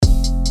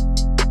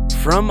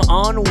From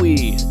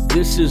Ennui,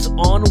 this is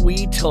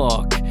Ennui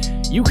Talk.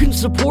 You can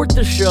support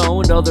the show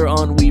and other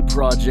Ennui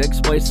projects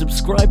by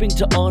subscribing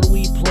to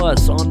Ennui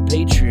Plus on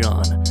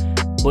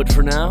Patreon. But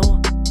for now,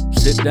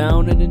 sit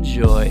down and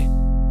enjoy.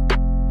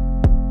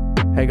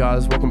 Hey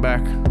guys, welcome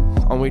back.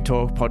 Ennui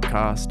Talk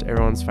podcast,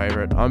 everyone's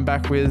favourite. I'm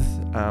back with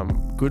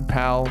good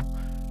pal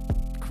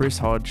Chris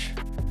Hodge,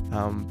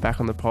 back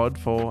on the pod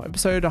for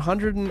episode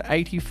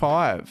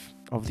 185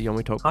 of the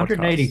Ennui Talk podcast.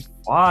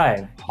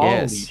 185? Holy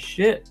Yes.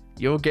 shit.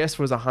 Your guess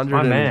was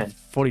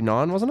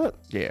 149, wasn't it?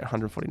 Yeah,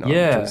 149,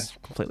 Yeah. which is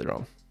completely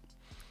wrong.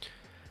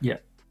 Yeah.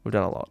 We've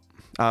done a lot.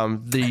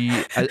 At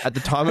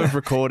the time of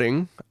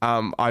recording,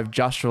 I've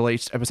just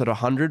released episode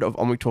 100 of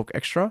Ennui Talk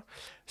Extra.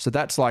 So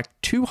that's like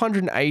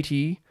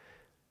 280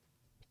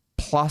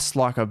 plus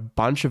like a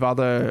bunch of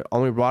other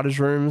Ennui writers'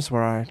 rooms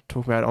where I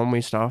talk about Ennui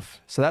stuff.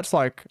 So that's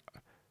like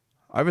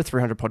over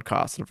 300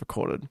 podcasts that I've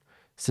recorded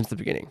since the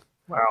beginning.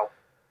 Wow.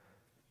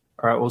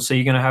 All right. Well, so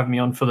you're going to have me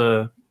on for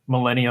the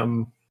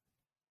Millennium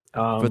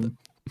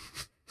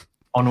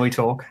Ennui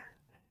Talk.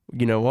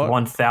 You know what?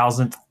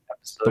 1000th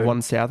episode. The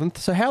 1000th.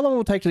 So how long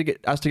will it take to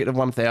get to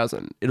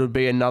 1000? It'll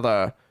be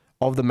another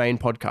of the main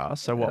podcast.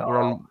 So what we're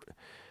on.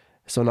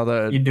 So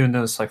another. You're doing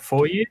this like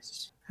 4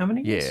 years? How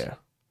many years? Yeah,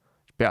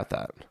 about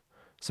that.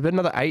 So about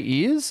another 8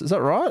 years. Is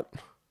that right?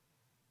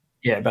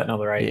 Yeah, about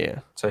another 8. Yeah.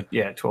 So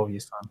yeah, 12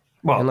 years time.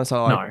 Well, Unless I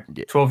like, no,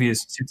 yeah. 12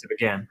 years since it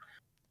began.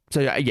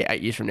 So yeah,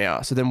 8 years from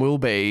now. So then we'll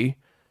be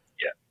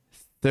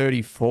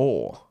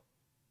 34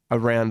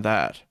 around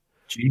that.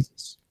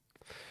 Jesus.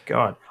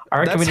 God. I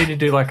reckon we need to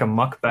do like a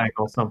mukbang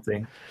or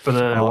something for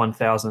the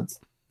 1000th.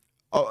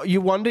 Oh,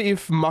 you wonder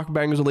if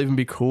mukbangers will even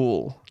be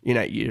cool in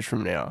 8 years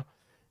from now.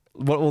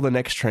 What will the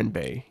next trend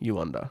be? You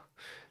wonder.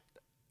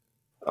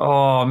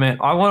 Oh man,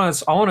 I want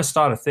to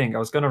start a thing. I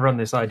was going to run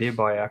this idea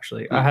by you,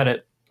 actually. I had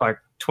it like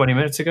 20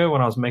 minutes ago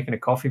when I was making a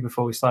coffee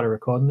before we started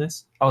recording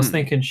this. I was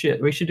thinking,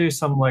 shit, we should do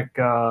some like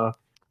a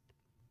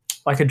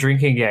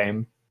drinking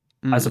game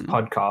as a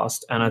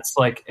podcast, and it's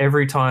like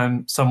every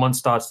time someone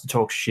starts to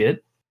talk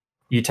shit,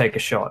 you take a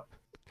shot.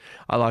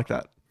 I like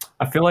that.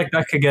 I feel like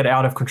that could get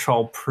out of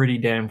control pretty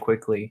damn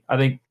quickly. I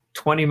think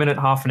 20 minute,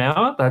 half an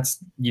hour, that's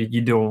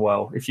you're doing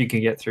well if you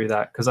can get through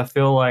that, because I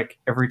feel like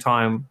every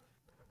time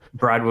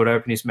Brad would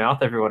open his mouth,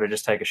 everyone would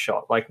just take a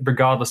shot, like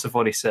regardless of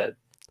what he said.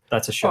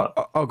 That's a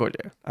shot. Oh god,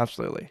 yeah,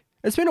 absolutely.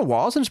 It's been a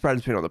while since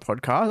Brad's been on the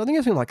podcast. I think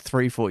it's been like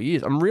 3-4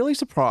 years. I'm really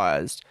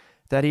surprised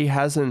that he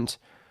hasn't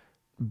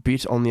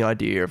bit on the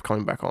idea of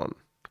coming back on,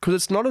 because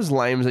it's not as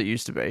lame as it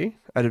used to be,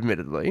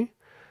 admittedly.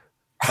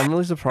 I'm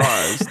really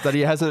surprised that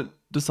he hasn't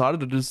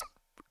decided to just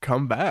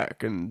come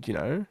back and, you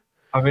know.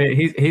 I mean,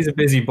 he's a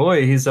busy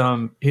boy. He's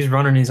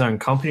running his own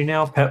company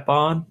now, Pet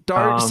Barn.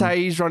 Don't say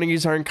he's running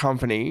his own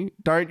company.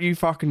 Don't you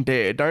fucking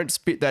dare. Don't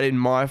spit that in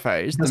my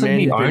face. Doesn't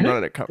he own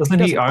it? Doesn't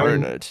he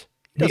own it?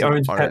 He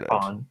owns Pet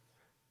Barn.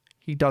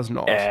 He does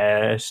not.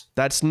 Yes.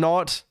 That's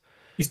not.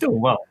 He's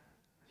doing well.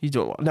 He's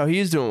doing well. No, he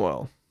is doing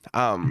well.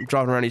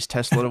 Driving around his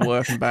Tesla to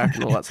work and back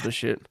and all that sort of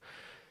shit.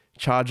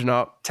 Charging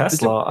up.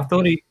 Tesla? I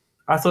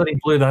thought he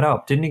blew that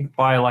up. Didn't he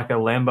buy like a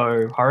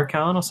Lambo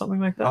Huracan or something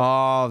like that?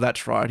 Oh,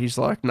 that's right. He's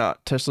like, nah,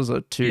 Teslas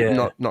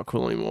are not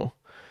cool anymore.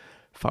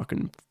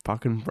 Fucking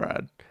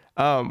Brad.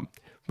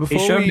 He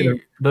showed me he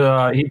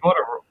bought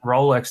a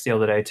Rolex the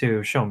other day too. He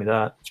was showing me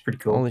that. It's pretty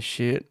cool. Holy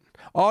shit.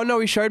 Oh no,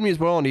 he showed me as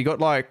well, and he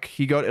got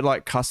it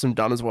like custom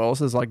done as well.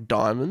 So there's like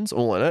diamonds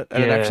all in it,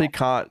 and it actually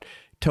can't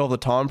tell the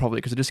time probably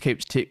because it just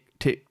keeps tick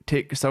tick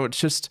tick. So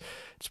it's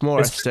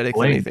more aesthetic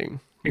than anything.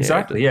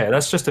 Exactly. Yeah,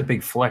 that's just a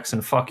big flex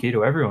and fuck you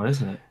to everyone,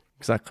 isn't it?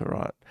 Exactly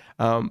right.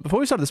 Before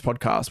we started this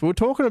podcast, we were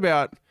talking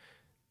about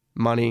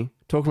money,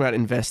 talking about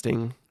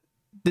investing.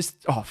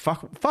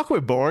 Fuck,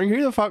 we're boring.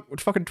 Who the fuck,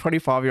 fucking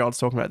 25-year-olds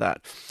talking about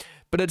that?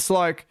 But it's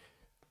like,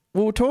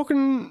 we were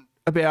talking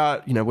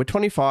about, you know, we're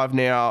 25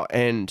 now,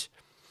 and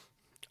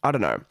I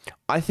don't know.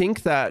 I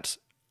think that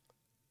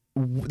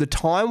the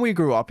time we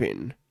grew up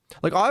in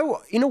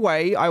a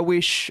way, I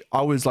wish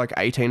I was like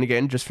 18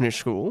 again, just finished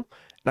school,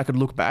 and I could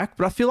look back.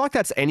 But I feel like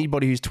that's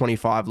anybody who's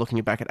 25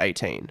 looking back at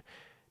 18.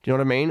 Do you know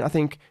what I mean? I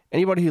think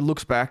anybody who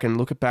looks back and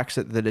look at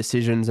the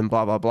decisions and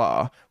blah, blah,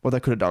 blah, what they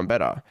could have done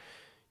better.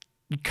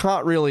 You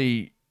can't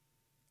really,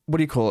 what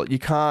do you call it? You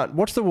can't,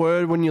 what's the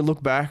word when you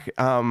look back?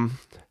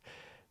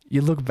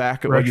 You look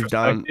back at what you've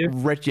done. You know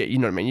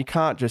what I mean? You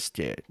can't just,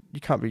 you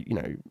can't be, you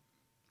know.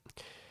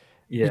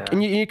 Yeah.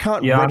 You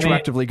can't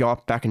retroactively go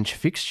up back and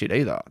fix shit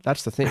either.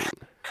 That's the thing.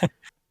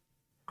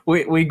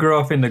 We grew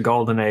up in the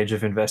golden age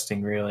of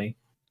investing, really.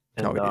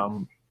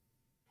 And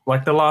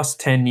like the last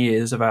 10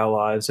 years of our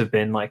lives have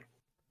been like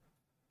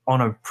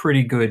on a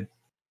pretty good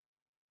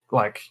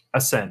like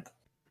ascent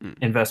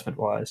investment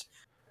wise.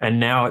 And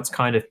now it's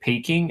kind of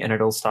peaking and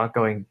it'll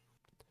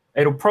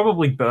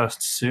probably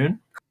burst soon.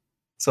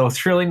 So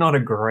it's really not a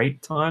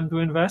great time to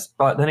invest.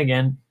 But then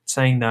again,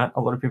 saying that,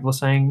 a lot of people are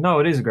saying, no,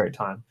 it is a great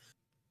time.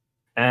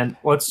 And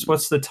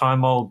what's the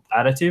time old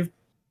additive?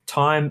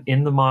 Time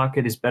in the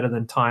market is better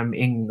than time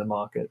in the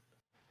market.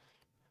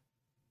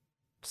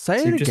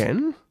 Say it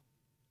again.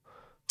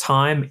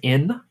 time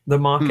in the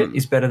market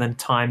is better than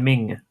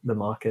timing the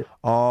market.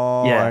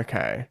 Oh, Yeah.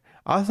 okay.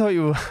 I thought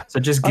you were. So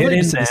just I get thought you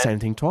in said there. the same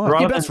thing twice.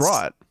 Yeah, that's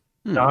right.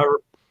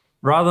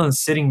 Rather than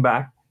sitting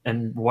back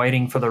and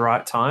waiting for the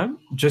right time,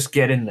 just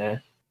get in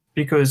there.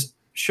 Because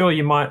sure,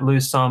 you might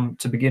lose some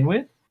to begin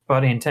with,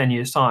 but in 10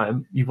 years'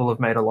 time, you will have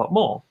made a lot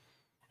more.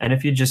 And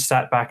if you just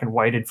sat back and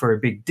waited for a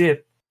big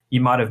dip,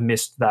 you might have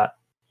missed that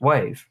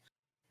wave.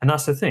 And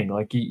that's the thing.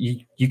 Like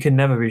you can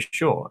never be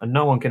sure, and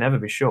no one can ever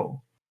be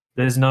sure.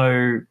 There's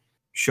no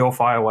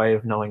surefire way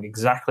of knowing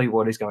exactly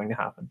what is going to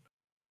happen.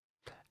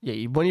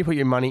 Yeah, when you put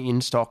your money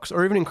in stocks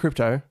or even in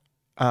crypto,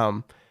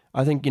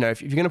 I think,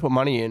 if you're going to put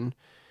money in,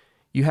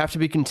 you have to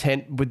be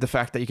content with the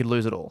fact that you could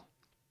lose it all,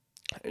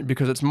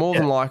 because it's more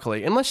than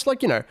likely, unless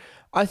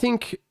I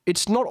think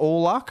it's not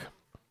all luck,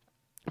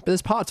 but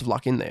there's parts of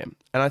luck in there.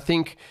 And I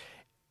think,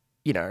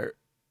 you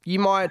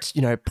might,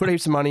 put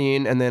heaps of money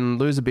in and then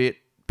lose a bit,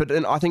 but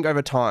then I think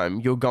over time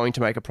you're going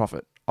to make a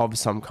profit of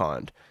some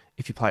kind.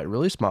 If you play it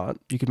really smart,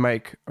 you could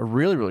make a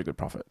really, really good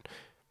profit.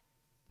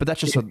 But that's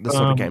just the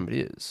sort of game it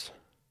is.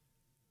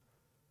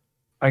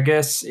 I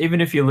guess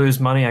even if you lose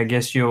money, I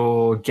guess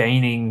you're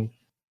gaining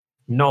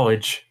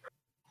knowledge.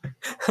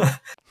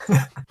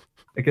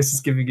 I guess it's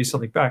giving you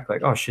something back.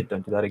 Like, oh shit,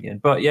 don't do that again.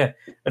 But yeah,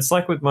 it's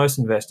like with most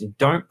investing.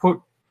 Don't put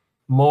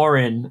more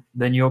in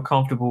than you're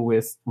comfortable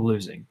with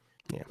losing.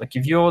 Yeah. Like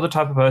if you're the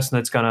type of person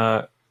that's going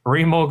to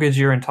remortgage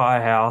your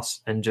entire house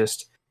and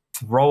just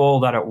throw all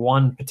that at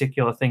one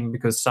particular thing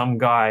because some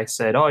guy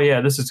said, oh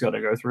yeah, this is going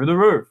to go through the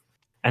roof,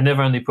 and they've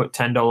only put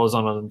 $10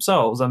 on it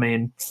themselves. I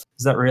mean, is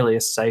that really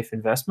a safe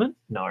investment?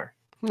 No,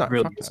 it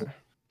really isn't.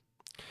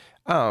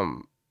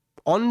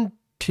 On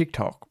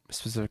TikTok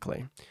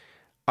specifically,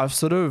 I've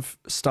sort of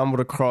stumbled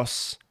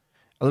across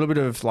a little bit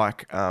of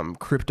like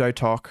crypto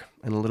talk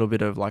and a little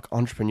bit of like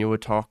entrepreneur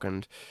talk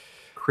and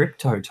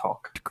crypto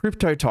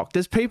talk.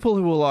 There's people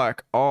who are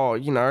like, oh,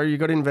 you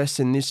got to invest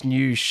in this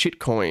new shit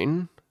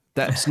coin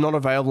that's not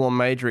available on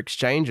major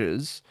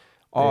exchanges.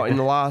 Oh, in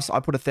the last, I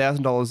put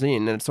 $1,000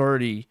 in and it's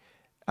already,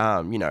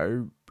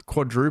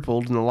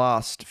 quadrupled in the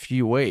last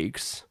few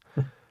weeks.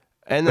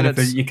 And then but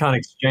if you can't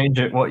exchange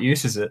it, what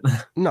use is it?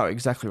 No,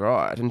 exactly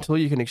right. Until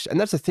you can, and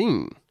that's the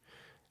thing.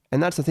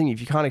 And that's the thing.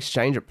 If you can't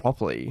exchange it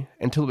properly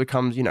until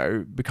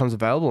it becomes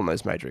available on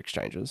those major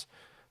exchanges,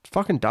 it's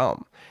fucking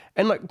dumb.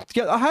 And like,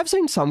 I have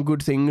seen some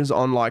good things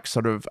on like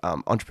sort of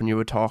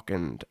entrepreneur talk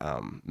and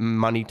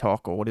money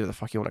talk or whatever the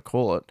fuck you want to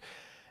call it.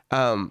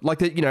 Like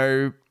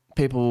that,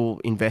 people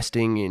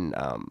investing in,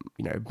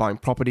 buying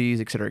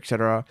properties, et cetera, et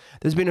cetera.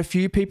 There's been a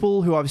few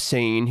people who I've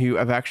seen who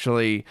have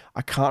actually,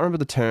 I can't remember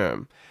the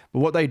term, but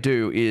what they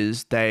do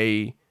is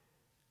they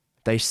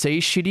see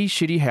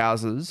shitty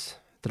houses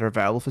that are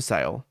available for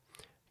sale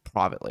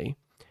privately,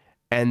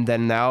 and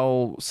then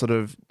they'll sort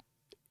of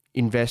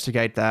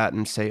investigate that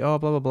and see, oh,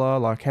 blah, blah, blah,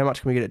 like how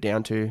much can we get it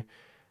down to?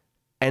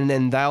 And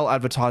then they'll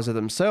advertise it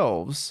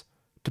themselves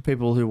to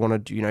people who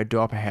want to, do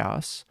up a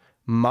house,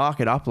 mark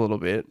it up a little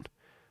bit,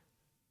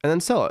 and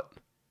then sell it,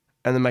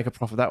 and then make a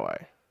profit that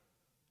way.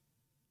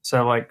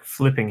 So like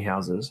flipping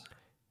houses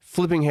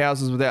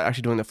without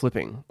actually doing the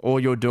flipping. All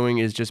you're doing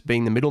is just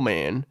being the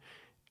middleman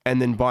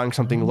and then buying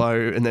something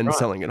low and then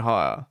selling it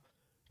higher,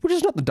 which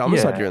is not the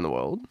dumbest idea in the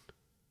world.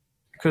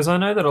 Because I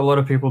know that a lot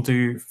of people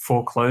do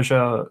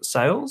foreclosure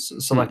sales.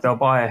 So like they'll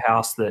buy a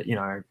house that,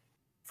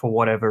 for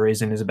whatever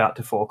reason is about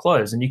to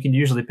foreclose, and you can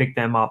usually pick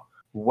them up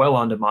well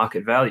under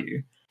market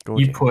value.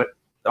 Gorgeous. You put,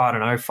 I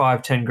don't know,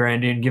 5-10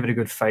 grand in, give it a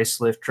good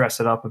facelift,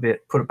 dress it up a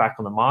bit, put it back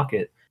on the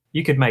market.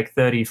 You could make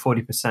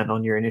 30-40%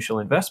 on your initial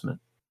investment.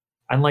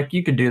 And like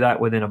you could do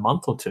that within a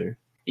month or two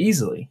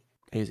easily.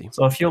 Easy.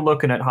 So if you're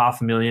looking at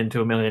 $500,000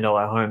 to $1 million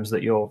homes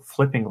that you're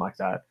flipping like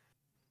that,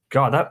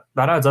 God,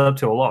 that adds up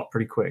to a lot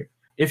pretty quick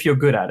if you're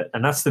good at it.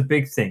 And that's the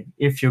big thing,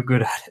 if you're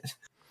good at it.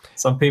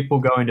 Some people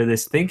go into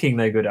this thinking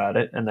they're good at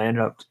it and they end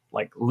up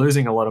like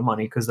losing a lot of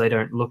money because they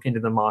don't look into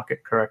the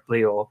market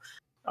correctly, or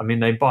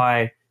they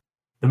buy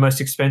the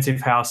most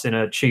expensive house in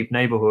a cheap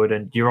neighborhood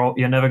and you're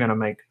never going to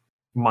make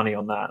money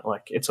on that.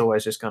 Like it's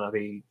always just going to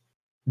be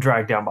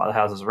dragged down by the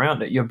houses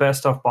around it. You're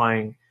best off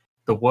buying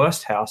the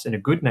worst house in a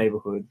good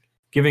neighborhood,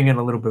 giving it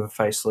a little bit of a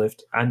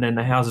facelift, and then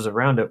the houses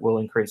around it will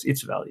increase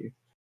its value.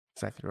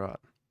 Exactly right.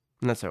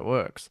 And that's how it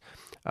works.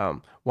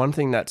 One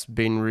thing that's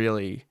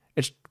been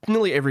it's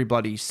nearly every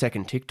bloody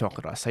second TikTok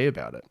that I see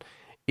about it.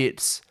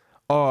 It's,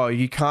 oh,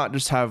 you can't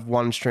just have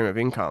one stream of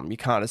income. You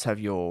can't just have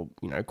your,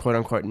 quote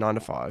unquote 9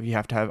 to 5. You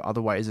have to have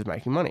other ways of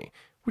making money,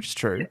 which is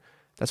true. Yeah.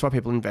 That's why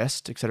people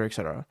invest, et cetera, et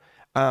cetera.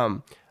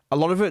 A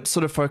lot of it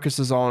sort of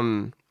focuses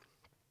on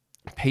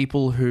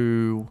people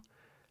who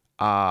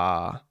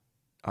are,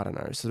 I don't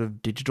know, sort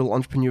of digital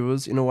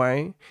entrepreneurs in a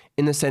way,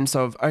 in the sense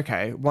of,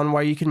 okay, one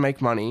way you can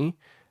make money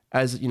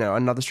as,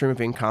 another stream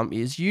of income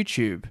is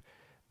YouTube.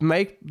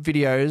 Make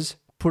videos,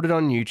 put it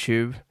on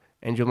YouTube,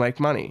 and you'll make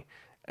money.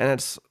 And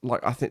it's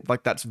like, I think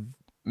like that's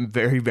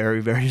very,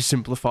 very, very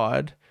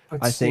simplified.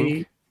 I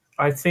think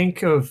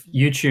of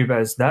YouTube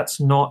as that's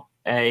not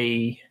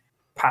a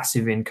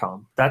passive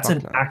income. That's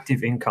an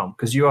active income,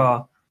 because you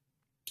are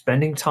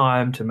spending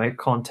time to make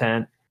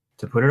content,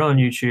 to put it on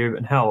YouTube,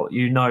 and hell,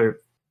 you know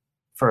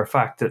for a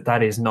fact that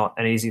that is not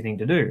an easy thing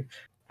to do.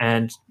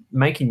 And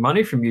making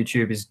money from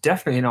YouTube is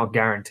definitely not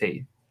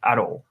guaranteed at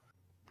all.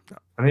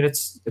 I mean,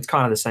 it's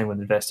kind of the same with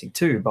investing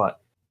too, but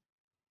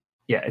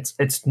yeah,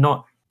 it's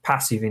not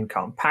passive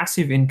income.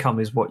 Passive income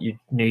is what you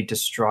need to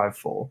strive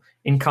for.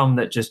 Income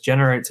that just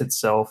generates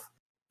itself,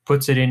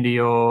 puts it into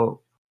your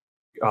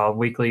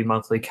weekly,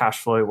 monthly cash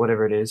flow,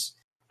 whatever it is,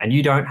 and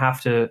you don't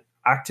have to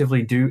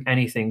actively do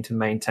anything to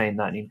maintain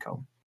that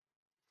income.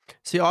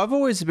 See, I've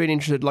always been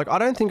interested. Like, I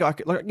don't think I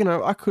could, like, you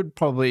know, I could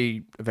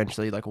probably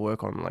eventually like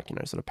work on like, you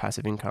know, sort of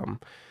passive income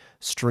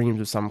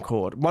streams of some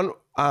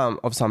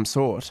of some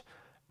sort.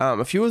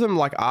 A few of them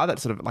like are that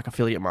sort of like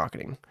affiliate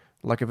marketing.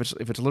 Like if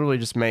it's literally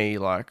just me,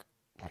 like,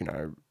 you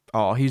know,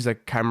 oh, here's a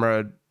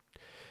camera.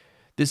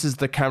 This is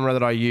the camera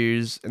that I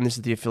use, and this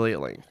is the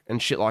affiliate link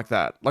and shit like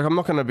that. Like, I'm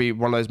not going to be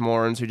one of those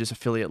morons who just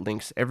affiliate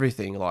links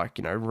everything, like,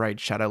 you know, Raid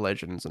Shadow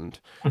Legends and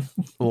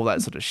all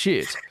that sort of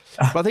shit.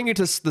 But I think it's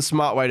just the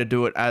smart way to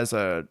do it as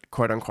a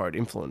quote unquote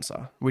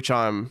influencer, which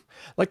I'm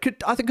like,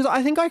 I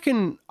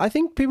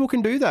think people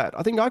can do that.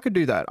 I think I could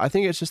do that. I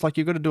think it's just like,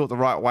 you've got to do it the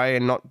right way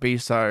and not be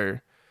so,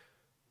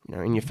 you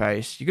know, in your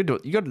face. You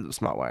got to do it the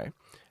smart way.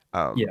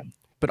 Yeah.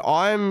 But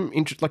I'm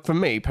interested, like for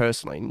me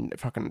personally,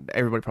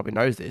 everybody probably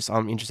knows this,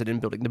 I'm interested in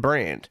building the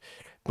brand,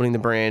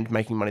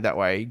 making money that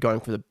way, going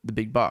for the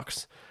big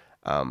bucks.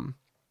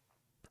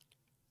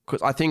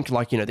 Because I think,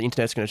 like, you know, the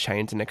internet's going to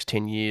change the next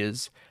 10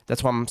 years.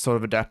 That's why I'm sort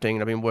of adapting.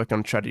 And I've been working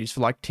on strategies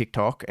for like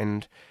TikTok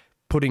and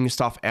putting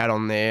stuff out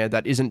on there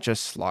that isn't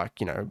just like,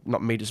 you know,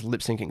 not me just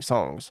lip syncing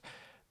songs,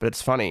 but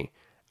it's funny.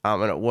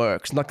 And it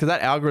works. Because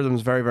that algorithm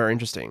is very, very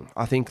interesting.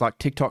 I think like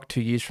TikTok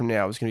 2 years from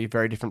now is going to be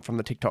very different from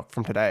the TikTok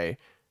from today.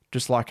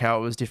 Just like how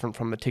it was different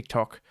from the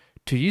TikTok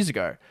 2 years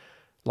ago.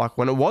 Like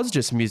when it was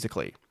just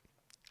Musical.ly,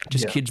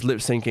 just kids lip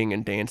syncing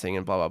and dancing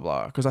and blah, blah,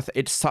 blah. Because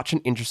it's such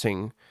an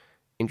interesting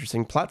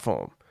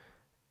platform.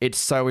 It's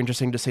so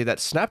interesting to see that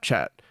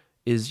Snapchat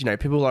is, you know,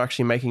 people are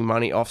actually making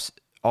money off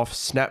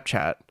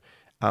Snapchat,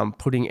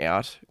 putting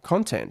out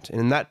content.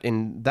 And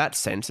in that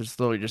sense, it's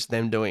literally just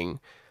them doing,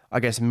 I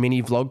guess,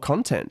 mini vlog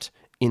content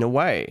in a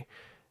way.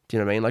 Do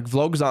you know what I mean? Like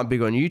vlogs aren't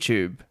big on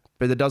YouTube,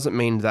 but that doesn't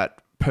mean that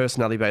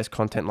personality-based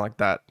content like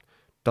that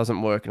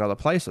doesn't work in other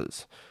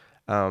places.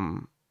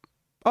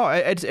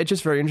 It's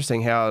just very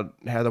interesting how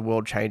the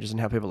world changes and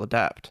how people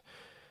adapt.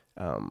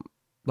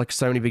 Like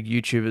so many big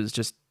YouTubers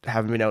just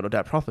haven't been able to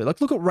adapt properly.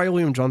 Like look at Ray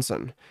William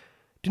Johnson.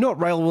 Do you know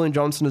what Ray William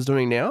Johnson is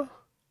doing now?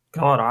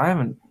 God, I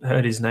haven't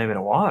heard his name in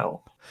a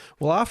while.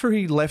 Well, after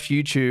he left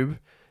YouTube,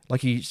 like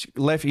he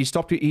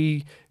stopped.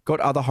 He got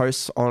other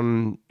hosts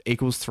on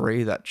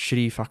Equals3, that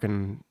shitty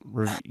fucking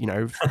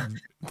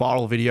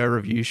viral video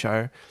review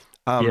show.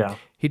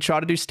 He tried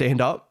to do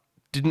stand-up,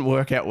 didn't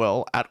work out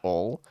well at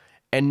all,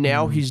 and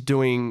now he's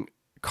doing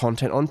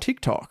content on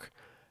TikTok.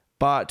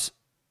 But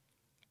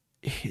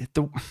it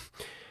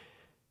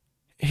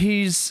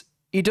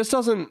just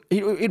doesn't,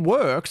 it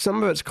works.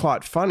 Some of it's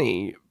quite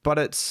funny, but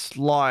it's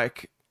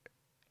like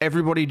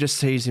everybody just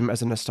sees him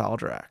as a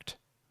nostalgia act.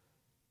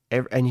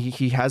 And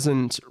he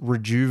hasn't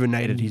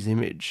rejuvenated his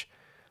image,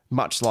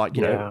 much like,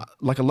 you know,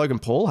 like a Logan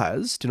Paul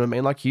has. Do you know what I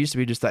mean? Like he used to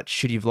be just that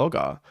shitty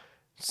vlogger,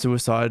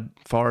 suicide,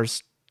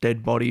 forest,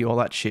 dead body, all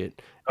that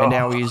shit. And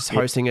now he's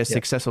hosting a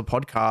successful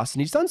podcast,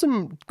 and he's done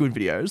some good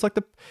videos. Like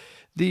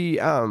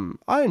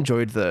I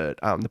enjoyed the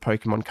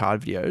Pokemon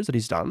card videos that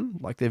he's done.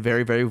 Like they're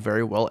very, very,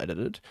 very well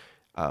edited.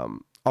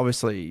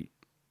 Obviously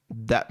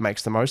that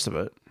makes the most of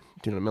it.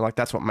 Do you know what I mean? Like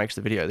that's what makes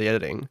the video, the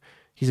editing.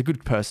 He's a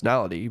good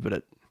personality, but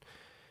it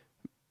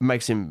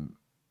makes him,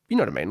 you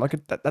know what I mean? Like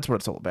that's what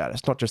it's all about.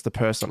 It's not just the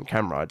person on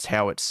camera. It's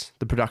how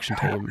the production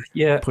team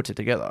puts it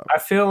together. I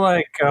feel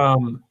like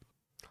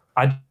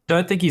I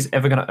don't think he's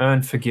ever going to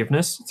earn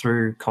forgiveness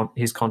through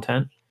his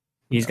content.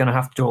 He's going to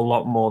have to do a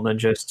lot more than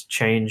just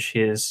change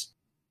his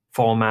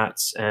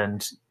formats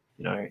and,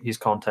 you know, his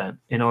content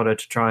in order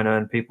to try and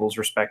earn people's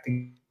respect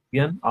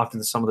again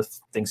after some of the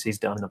things he's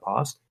done in the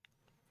past.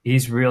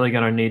 He's really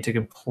going to need to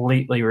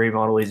completely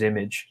remodel his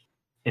image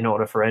in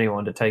order for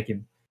anyone to take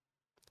him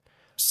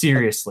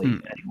seriously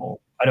anymore.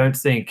 I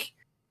think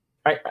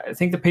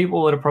the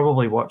people that are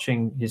probably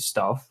watching his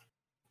stuff,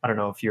 I don't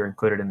know if you're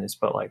included in this,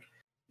 but like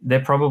they're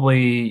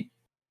probably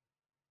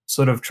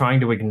sort of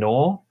trying to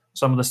ignore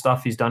some of the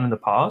stuff he's done in the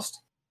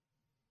past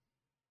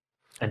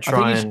and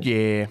try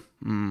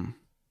and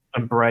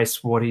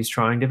embrace what he's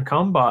trying to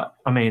become. But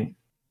I mean,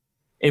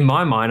 in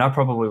my mind, I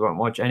probably won't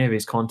watch any of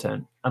his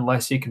content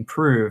unless he can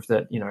prove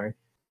that, you know,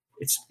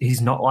 he's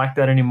not like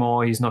that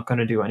anymore. He's not going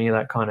to do any of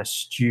that kind of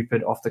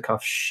stupid off the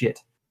cuff shit.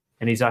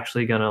 And he's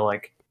actually going to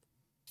like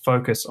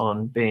focus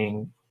on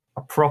being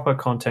a proper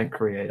content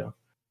creator.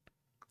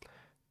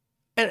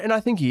 And I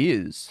think he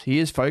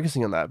is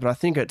focusing on that, but I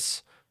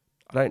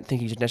don't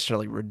think he's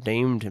necessarily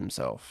redeemed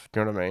himself.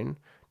 Do you know what I mean?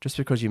 Just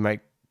because you make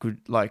good,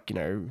 like, you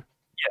know.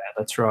 Yeah,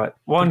 that's right.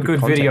 One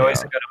good video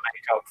isn't going to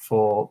make up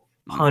for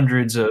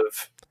hundreds of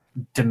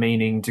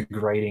demeaning,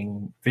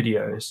 degrading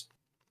videos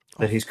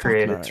that he's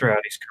created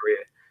throughout his career.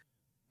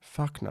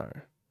 Fuck no.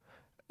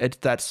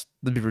 That'd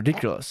be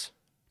ridiculous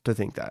to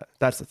think that.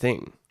 That's the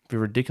thing. It'd be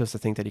ridiculous to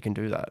think that he can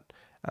do that.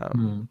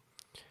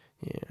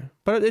 Yeah,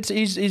 but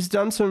he's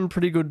done some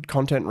pretty good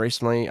content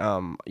recently.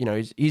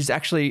 He's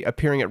actually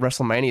appearing at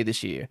WrestleMania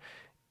this year,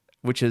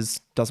 which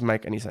doesn't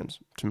make any sense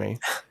to me.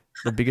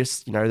 The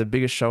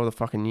biggest show of the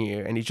fucking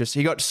year, and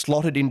he got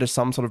slotted into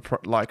some sort of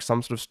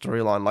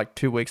storyline like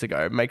 2 weeks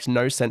ago. It makes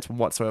no sense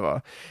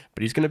whatsoever,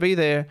 but he's going to be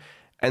there.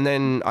 And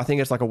then I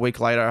think it's like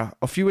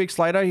a few weeks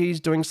later, he's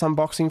doing some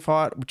boxing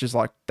fight, which is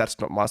like, that's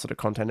not my sort of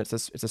content.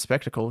 It's a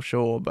spectacle,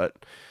 sure,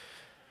 but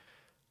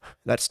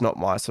that's not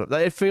my sort of.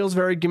 It feels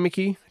very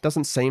gimmicky. It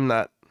doesn't seem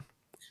that.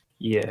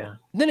 Yeah.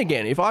 Then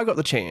again, if I got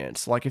the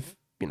chance, like if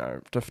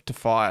to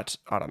fight,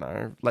 I don't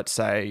know, let's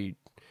say.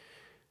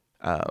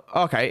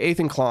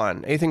 Ethan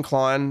Klein. Ethan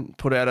Klein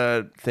put out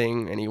a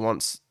thing, and he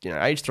wants,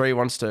 H3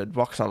 wants to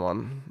box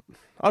someone.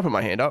 I'd put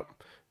my hand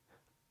up,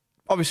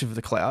 obviously for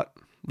the clout,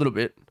 a little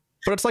bit.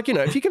 But it's like,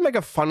 if you can make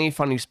a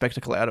funny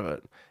spectacle out of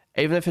it,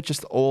 even if it's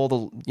just all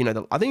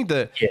the, I think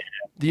the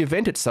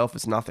event itself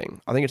is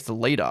nothing. I think it's the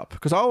lead up,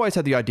 because I always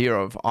had the idea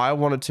of, I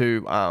wanted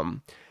to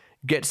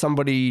get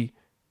somebody,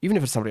 even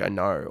if it's somebody I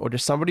know, or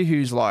just somebody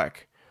who's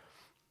like,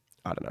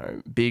 I don't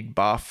know, big,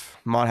 buff,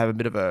 might have a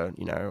bit of a,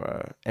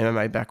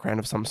 MMA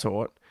background of some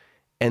sort.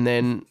 And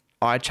then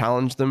I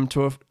challenge them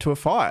to a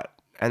fight.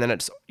 And then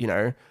it's,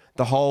 the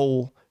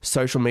whole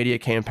social media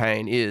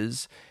campaign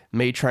is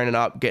me training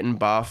up, getting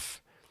buff,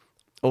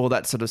 all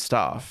that sort of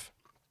stuff.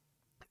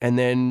 And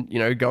then,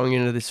 going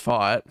into this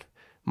fight,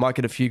 might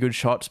get a few good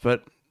shots,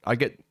 but I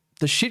get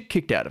the shit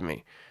kicked out of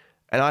me.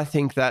 And I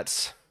think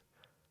that'd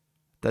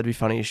be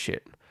funny as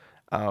shit.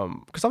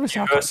 Because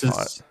obviously I can't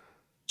fight.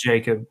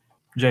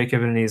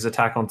 Jacob and his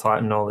Attack on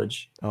Titan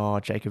knowledge. Oh,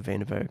 Jacob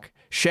Vanderberg.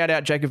 Shout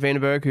out Jacob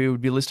Vanderberg, who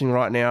would be listening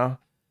right now.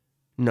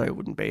 No, he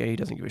wouldn't be. He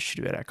doesn't give a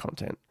shit about our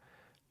content.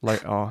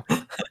 Like,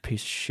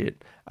 piece of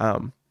shit. I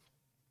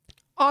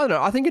don't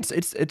know. I think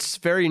it's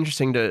very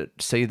interesting to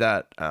see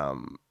that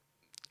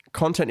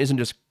content isn't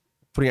just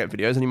putting out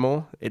videos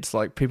anymore. It's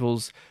like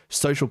people's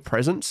social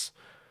presence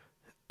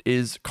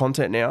is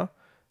content now.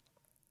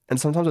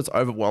 And sometimes it's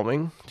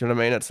overwhelming. Do you know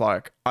what I mean? It's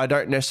like, I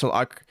don't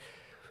necessarily...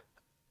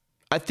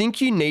 I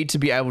think you need to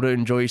be able to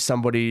enjoy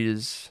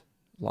somebody's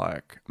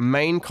like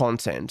main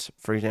content.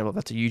 For example, if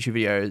that's a YouTube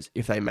videos,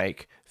 if they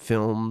make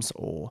films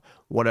or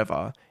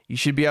whatever, you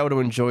should be able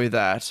to enjoy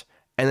that.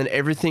 And then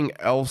everything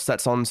else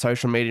that's on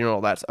social media and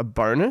all that's a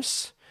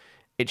bonus.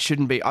 It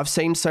shouldn't be. I've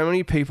seen so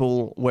many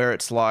people where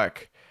it's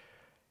like,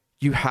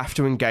 you have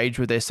to engage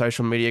with their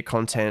social media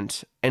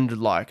content and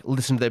like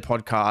listen to their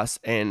podcasts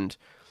and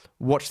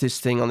watch this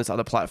thing on this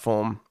other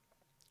platform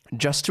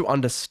just to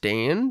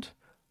understand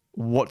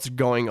what's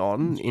going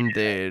on in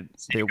their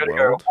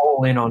world. Go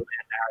all in on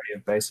their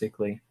narrative,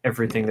 basically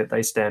everything that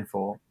they stand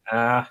for.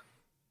 I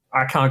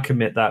can't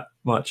commit that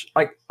much.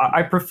 Like,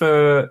 I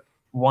prefer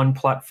one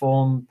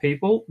platform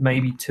people,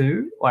 maybe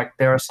two. Like,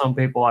 there are some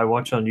people I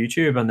watch on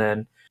YouTube and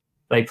then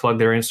they plug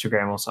their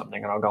Instagram or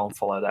something and I'll go and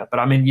follow that. But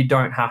I mean, you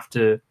don't have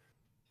to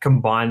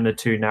combine the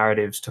two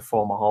narratives to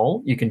form a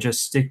whole. You can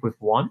just stick with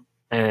one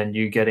and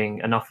you're getting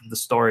enough of the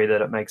story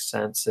that it makes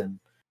sense and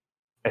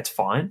it's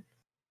fine.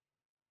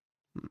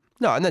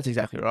 No, and that's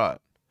exactly right.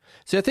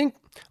 So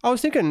I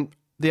was thinking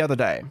the other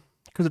day,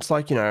 because it's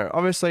like,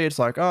 obviously it's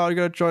like, oh, I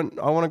got to join,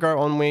 I want to go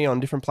on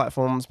different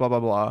platforms, blah, blah,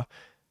 blah.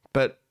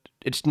 But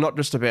it's not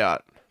just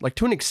about, like,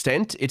 to an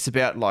extent, it's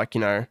about like,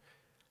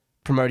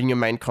 promoting your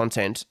main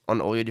content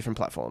on all your different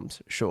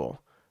platforms, sure.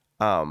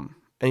 And,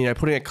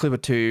 putting a clip or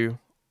two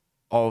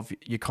of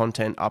your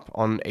content up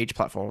on each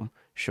platform,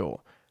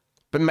 sure.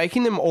 But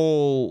making them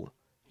all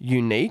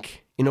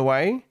unique in a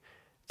way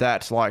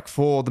that, like,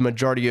 for the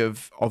majority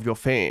of your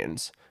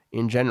fans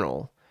in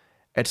general,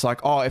 it's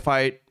like, oh, if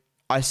I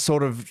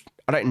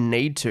don't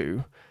need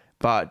to,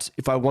 but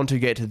if I want to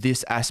get to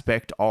this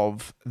aspect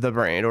of the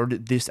brand or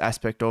this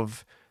aspect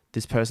of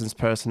this person's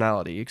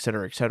personality, et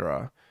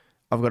cetera,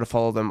 I've got to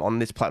follow them on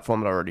this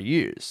platform that I already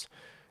use.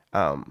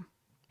 So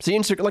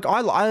Instagram,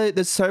 like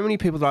there's so many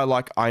people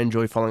that I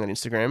enjoy following on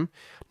Instagram,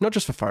 not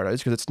just for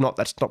photos, because that's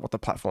not what the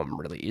platform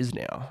really is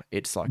now.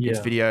 It's like, it's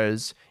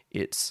videos,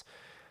 it's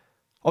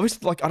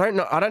obviously, like, I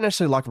don't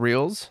necessarily like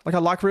Reels. Like, I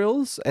like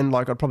Reels and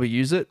like I'd probably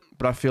use it,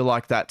 but I feel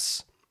like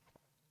that's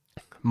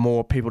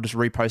more people just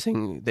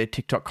reposting their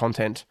TikTok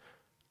content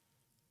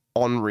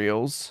on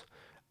Reels.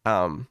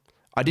 I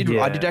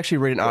did actually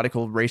read an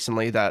article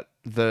recently that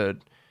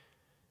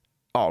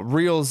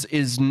Reels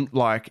is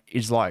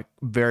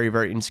very,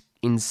 very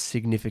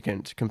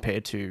insignificant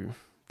compared to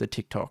the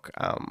TikTok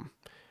fan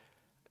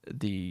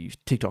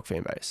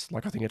base.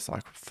 Like, I think it's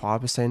like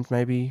 5%,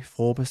 maybe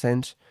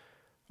 4%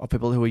 of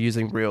people who are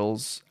using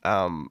Reels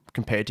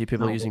compared to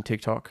people using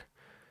TikTok,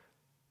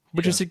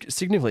 which is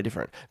significantly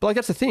different. But like,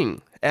 that's the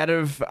thing. Out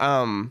of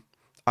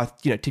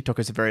TikTok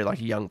is a very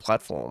like young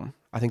platform.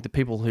 I think the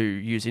people who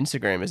use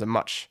Instagram is a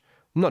much,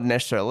 not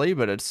necessarily,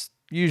 but it's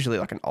usually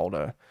like an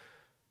older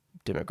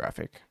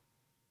demographic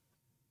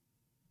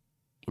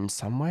in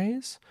some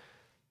ways.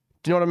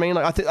 Do you know what I mean?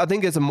 Like, I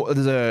think there's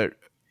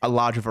a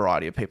larger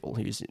variety of people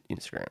who use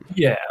Instagram.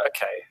 Yeah.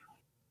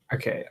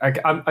 Okay.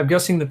 I'm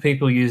guessing the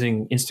people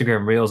using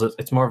Instagram Reels,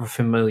 it's more of a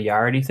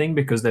familiarity thing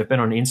because they've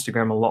been on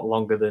Instagram a lot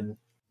longer than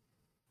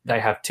they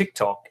have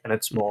TikTok, and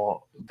it's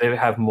more they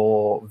have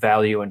more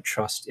value and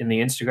trust in the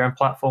Instagram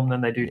platform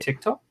than they do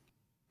TikTok.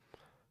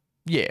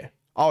 Yeah,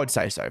 I would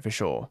say so for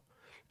sure.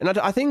 And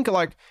I think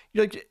like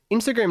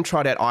Instagram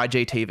tried out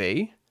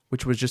IGTV,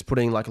 which was just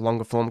putting like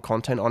longer form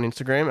content on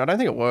Instagram. I don't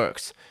think it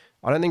works.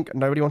 I don't think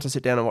nobody wants to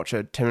sit down and watch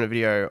a 10-minute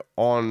video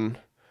on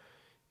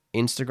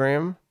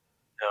Instagram.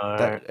 No,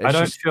 I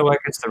don't feel like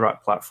it's the right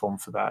platform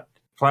for that.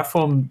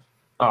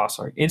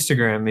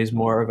 Instagram is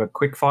more of a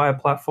quick fire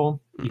platform.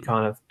 You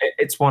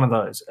it's one of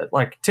those.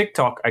 Like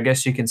TikTok, I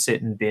guess you can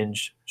sit and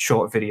binge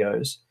short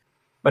videos.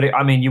 But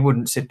you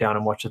wouldn't sit down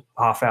and watch a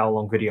half-hour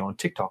long video on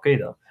TikTok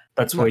either.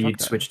 That's where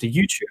you'd switch to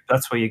YouTube.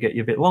 That's where you get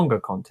your bit longer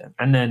content.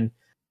 And then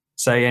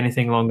say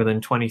anything longer than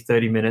 20,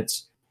 30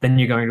 minutes, then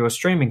you're going to a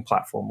streaming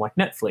platform like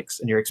Netflix,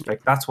 and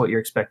that's what you're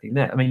expecting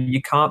there.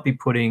 You can't be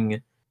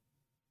putting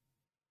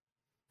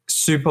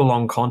super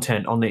long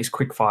content on these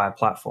quick fire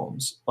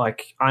platforms.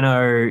 Like, I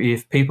know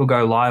if people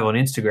go live on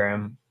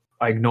Instagram,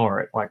 I ignore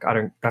it. Like,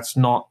 that's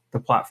not the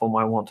platform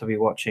I want to be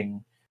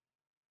watching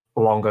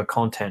longer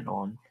content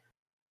on.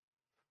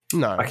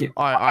 No, like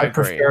I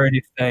prefer it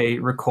if they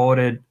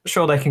recorded.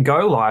 Sure, they can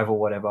go live or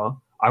whatever.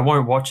 I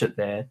won't watch it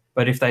there.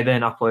 But if they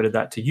then uploaded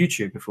that to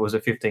YouTube, if it was a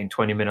 15,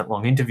 20 minute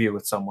long interview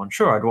with someone,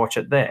 sure, I'd watch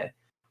it there.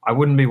 I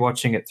wouldn't be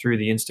watching it through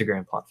the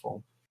Instagram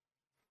platform.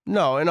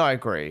 No, and I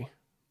agree.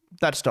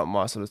 That's not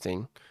my sort of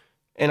thing.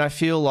 And I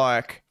feel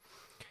like,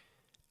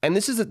 and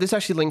this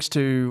actually links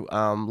to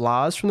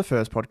Lars from the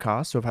first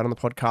podcast, who I've had on the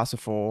podcast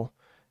before.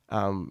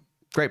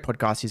 Great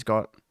podcast he's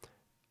got.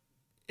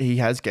 He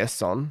has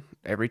guests on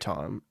every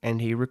time, and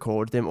he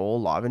records them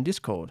all live in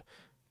Discord.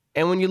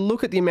 And when you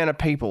look at the amount of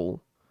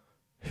people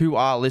who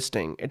are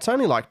listening, it's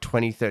only like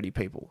 20, 30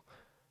 people.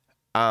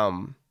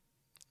 And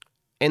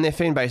their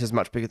fan base is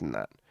much bigger than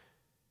that.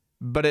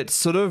 But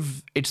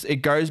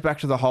it goes back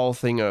to the whole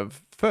thing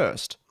of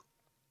first,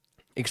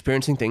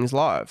 experiencing things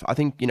live. I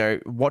think,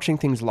 watching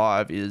things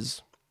live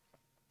is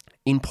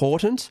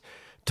important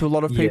to a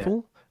lot of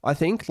people. I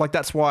think like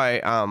that's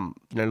why,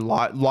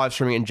 live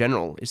streaming in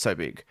general is so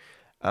big.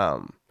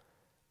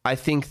 I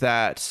think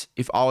that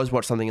if I was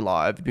watching something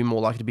live, it'd be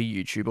more likely to be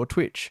YouTube or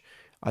Twitch.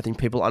 I think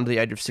people under the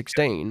age of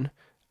 16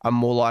 are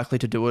more likely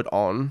to do it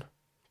on,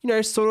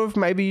 sort of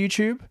maybe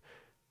YouTube.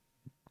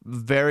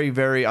 Very,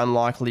 very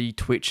unlikely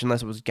Twitch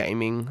unless it was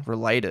gaming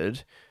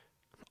related.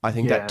 I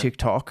think that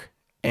TikTok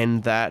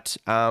and that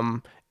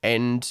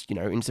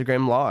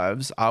Instagram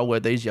lives are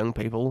where these young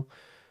people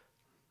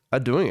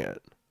are doing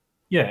it.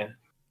 Yeah.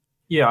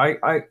 Yeah,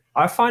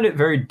 I find it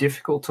very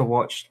difficult to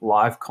watch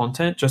live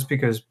content just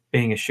because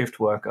being a shift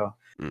worker,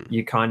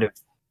 you've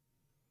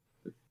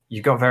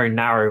got very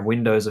narrow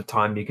windows of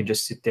time you can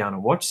just sit down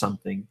and watch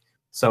something.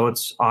 So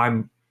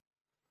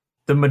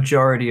the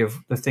majority of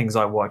the things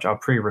I watch are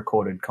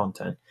pre-recorded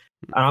content.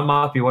 And I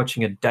might be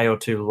watching a day or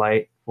two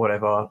late,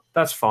 whatever.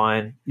 That's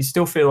fine. You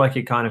still feel like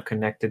you're kind of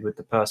connected with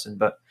the person,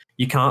 but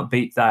you can't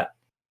beat that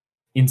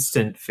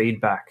instant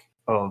feedback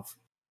of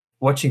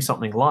watching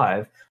something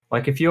live.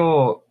 Like if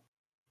you're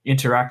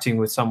interacting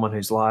with someone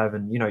who's live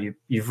and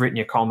you've written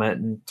your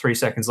comment and 3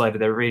 seconds later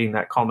they're reading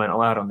that comment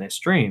aloud on their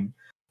stream,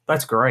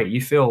 that's great.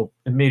 You feel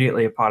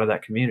immediately a part of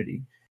that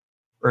community.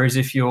 Whereas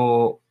if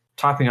you're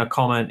typing a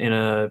comment in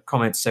a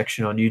comment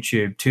section on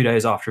YouTube 2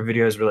 days after a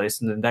video is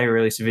released and then they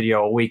release a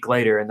video a week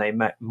later and they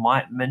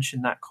might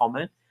mention that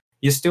comment,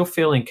 you're still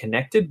feeling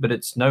connected, but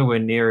it's nowhere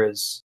near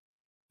as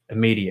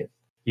immediate.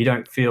 You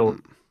don't feel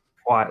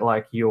quite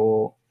like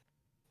you're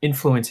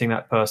influencing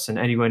that person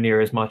anywhere near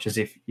as much as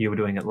if you were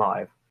doing it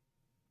live.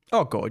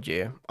 Oh god,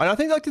 yeah. And I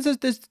think like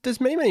there's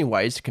many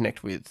ways to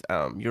connect with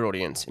your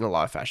audience in a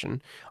live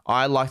fashion.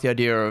 I like the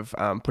idea of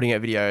putting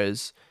out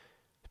videos,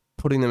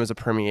 putting them as a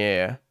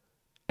premiere,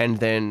 and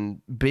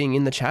then being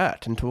in the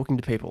chat and talking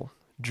to people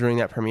during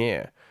that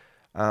premiere.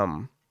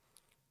 I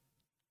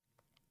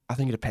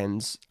think it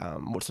depends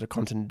what sort of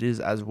content it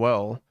is as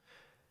well.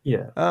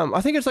 Yeah.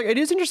 I think it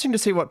is interesting to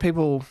see what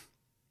people,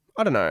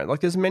 I don't know, like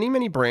there's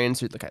many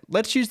brands who, okay,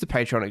 let's use the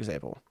Patreon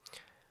example.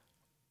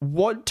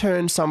 What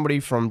turns somebody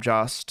from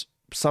just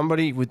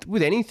somebody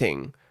with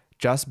anything,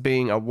 just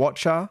being a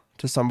watcher,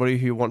 to somebody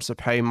who wants to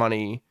pay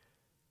money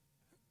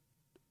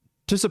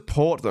to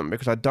support them?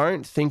 Because I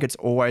don't think it's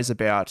always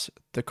about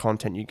the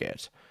content you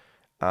get.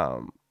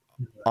 I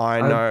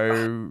don't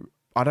know.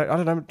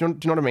 Do you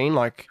know what I mean?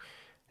 Like,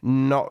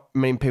 not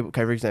many people,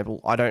 okay, for example,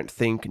 I don't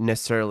think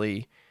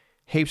necessarily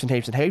heaps of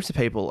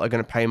people are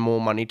going to pay more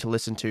money to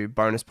listen to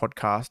bonus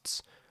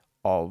podcasts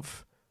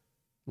of,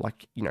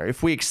 like,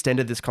 if we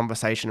extended this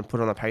conversation and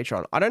put it on a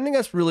Patreon. I don't think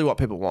that's really what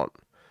people want.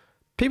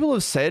 People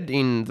have said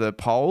in the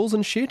polls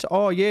and shit,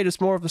 oh yeah, just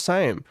more of the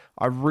same.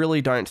 I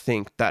really don't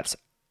think that's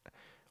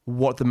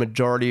what the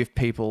majority of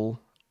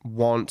people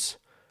want.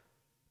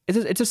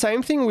 It's the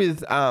same thing with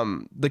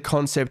the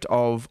concept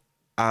of,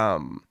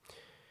 okay,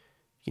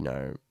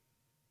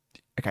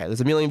 there's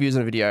 1 million views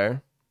on a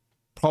video.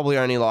 probably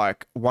only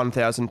like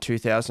 1,000,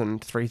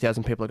 2,000,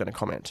 3,000 people are going to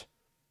comment.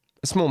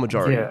 A small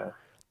majority. Yeah.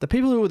 The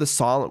people who are the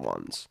silent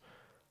ones,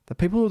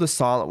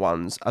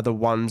 are the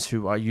ones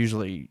who are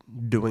usually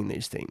doing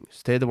these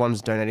things. They're the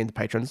ones donating to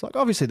Patreon. Like,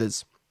 obviously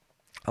there's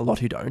a lot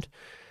who don't,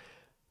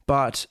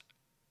 but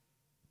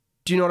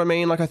do you know what I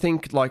mean? Like, I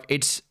think like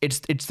it's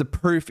the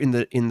proof in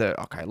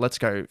the okay, let's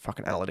go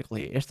fucking analytical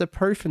here. It's the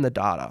proof in the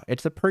data.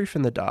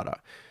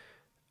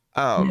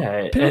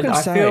 Yeah, people and can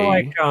I say, feel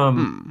like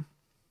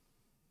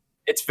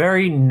it's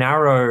very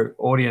narrow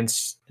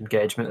audience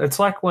engagement. It's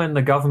like when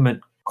the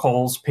government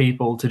calls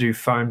people to do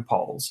phone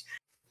polls.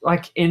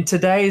 Like, in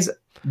today's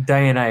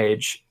day and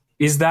age,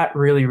 is that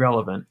really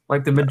relevant?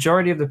 Like, the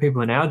majority of the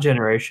people in our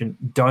generation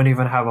don't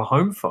even have a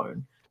home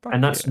phone,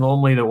 and that's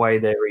normally the way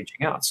they're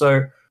reaching out.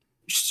 So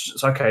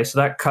okay, so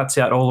that cuts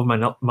out all of my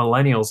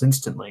millennials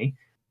instantly.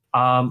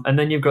 And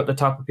then you've got the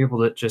type of people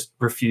that just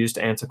refuse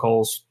to answer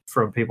calls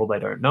from people they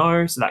don't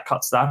know. So that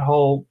cuts that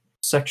whole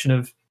section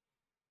of,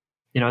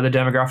 the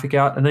demographic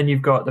out. And then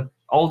you've got the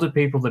older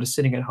people that are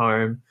sitting at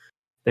home.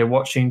 They're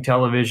watching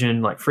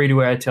television, like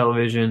free-to-air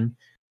television.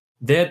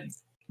 They're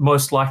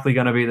most likely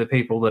going to be the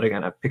people that are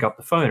going to pick up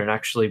the phone and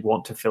actually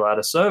want to fill out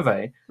a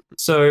survey.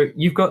 So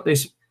you've got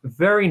this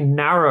very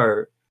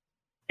narrow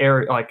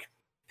area, like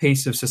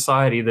piece of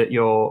society that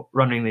you're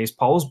running these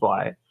polls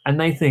by, and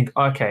they think,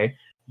 okay,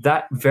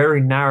 that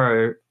very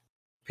narrow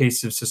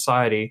piece of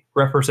society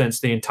represents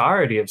the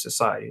entirety of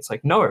society. It's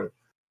like, no,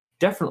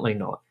 definitely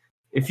not.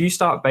 If you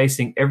start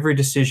basing every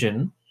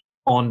decision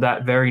on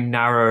that very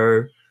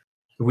narrow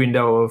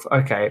window of,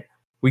 okay,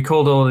 we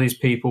called all of these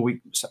people,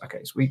 we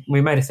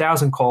made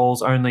 1,000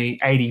 calls, only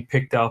 80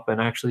 picked up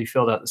and actually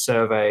filled out the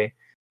survey.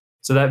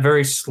 So that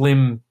very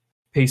slim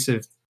piece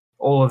of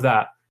all of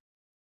that,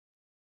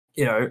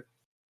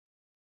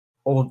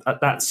 all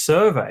that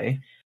survey,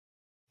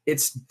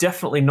 it's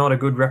definitely not a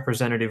good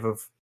representative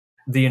of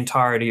the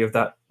entirety of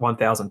that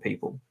 1,000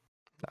 people.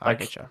 I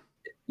get you.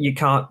 You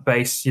can't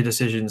base your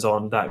decisions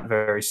on that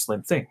very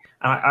slim thing.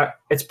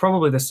 It's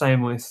probably the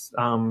same with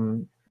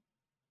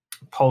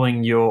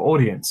polling your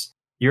audience.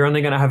 You're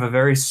only going to have a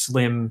very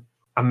slim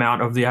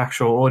amount of the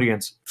actual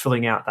audience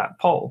filling out that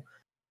poll.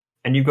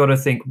 And you've got to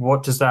think,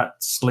 what does that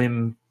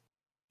slim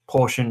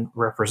portion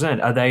represent?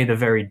 Are they the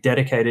very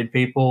dedicated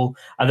people?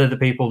 Are they the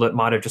people that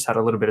might have just had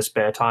a little bit of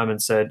spare time and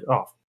said,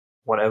 oh,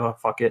 whatever,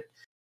 fuck it?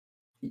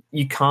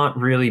 You can't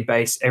really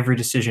base every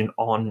decision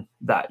on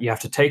that. You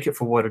have to take it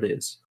for what it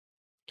is.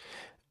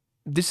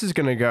 This is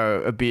going to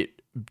go a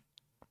bit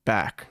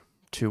back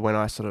to when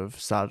I sort of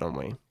started on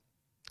We.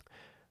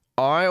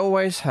 I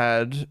always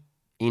had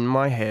in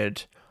my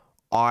head,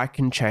 I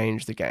can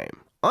change the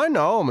game. I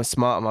know I'm a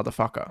smart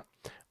motherfucker.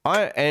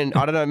 I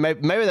don't know,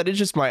 maybe that is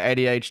just my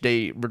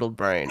ADHD riddled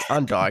brain.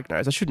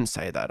 Undiagnosed. I shouldn't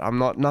say that. I'm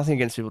nothing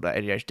against people with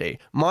ADHD.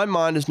 My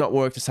mind does not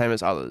work the same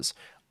as others.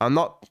 I'm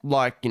not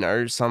like,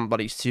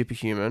 somebody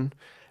superhuman,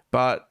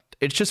 but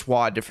it's just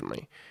wired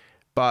differently.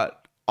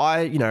 But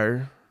I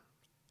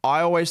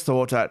always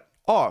thought that,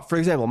 for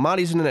example,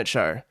 Marty's Internet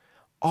Show.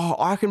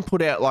 I can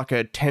put out like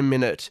a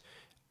 10-minute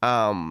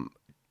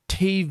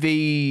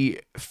TV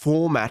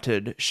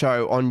formatted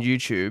show on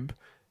YouTube,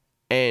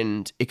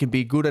 and it can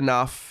be good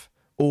enough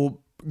or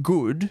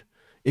good.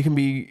 It can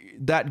be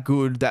that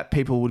good that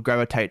people would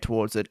gravitate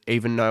towards it,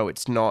 even though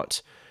it's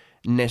not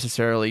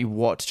necessarily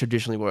what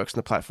traditionally works in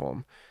the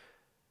platform.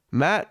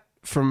 Matt,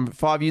 from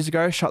 5 years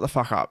ago, shut the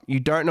fuck up. You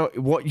don't know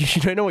what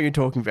you're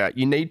talking about.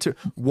 You need to.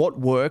 What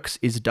works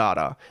is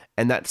data,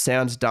 and that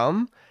sounds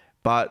dumb,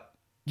 but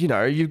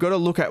you've got to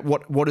look at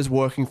what is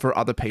working for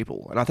other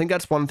people. And I think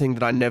that's one thing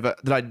that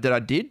I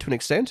did to an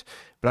extent,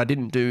 but I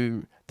didn't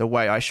do the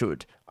way I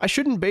should. I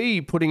shouldn't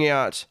be putting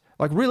out,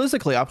 like,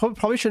 realistically, I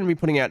probably shouldn't be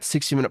putting out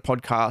 60-minute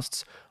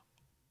podcasts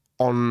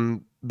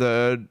on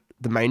the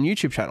main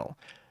YouTube channel.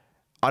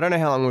 I don't know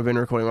how long we've been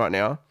recording right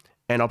now,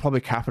 and I'll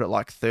probably cap it at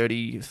like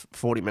 30,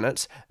 40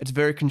 minutes. It's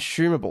very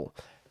consumable.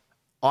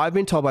 I've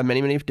been told by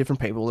many, many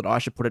different people that I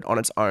should put it on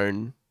its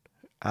own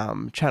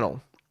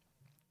channel.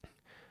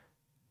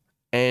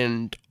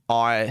 And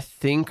I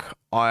think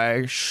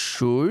I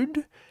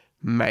should,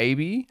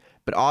 maybe,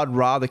 but I'd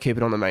rather keep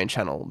it on the main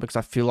channel because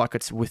I feel like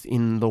it's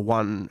within the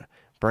one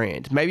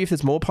brand. Maybe if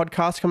there's more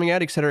podcasts coming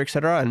out, et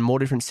cetera, and more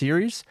different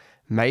series,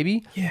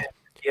 maybe.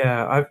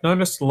 Yeah, I've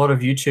noticed a lot of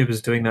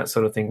YouTubers doing that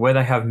sort of thing where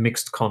they have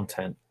mixed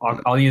content.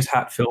 I'll use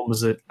Hat Film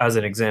as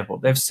an example.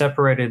 They've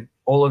separated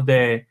all of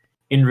their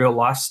in real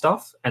life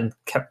stuff and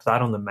kept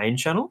that on the main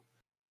channel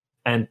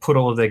and put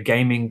all of their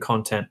gaming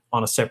content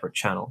on a separate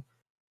channel.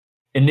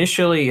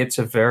 Initially, it's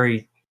a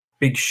very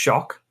big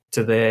shock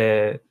to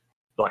their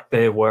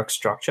work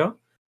structure,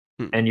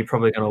 and you're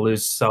probably going to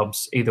lose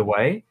subs either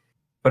way.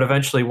 But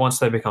eventually, once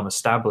they become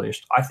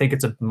established, I think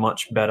it's a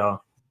much better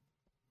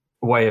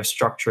way of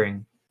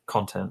structuring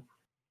content.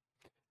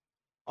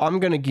 I'm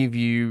going to give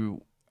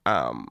you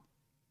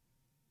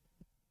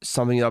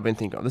something that I've been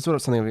thinking of. This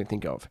is something I've been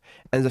thinking of.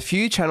 And there's a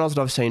few channels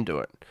that I've seen do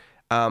it.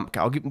 Okay,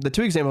 I'll give the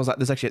two examples.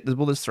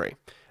 There's three.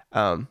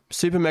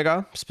 Super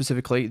Mega,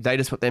 specifically, they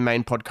just put their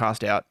main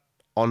podcast out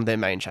on their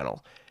main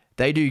channel.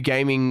 they do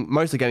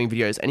mostly gaming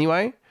videos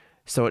anyway.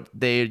 So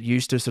they're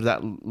used to sort of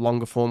that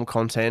longer form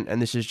content,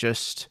 and this is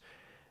just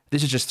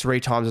 3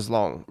 times as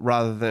long,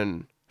 rather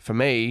than, for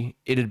me,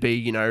 it'd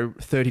be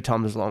 30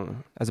 times as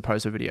long as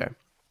opposed to a video.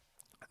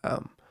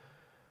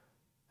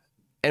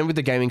 And with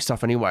the gaming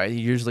stuff anyway,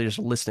 you're usually just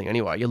listening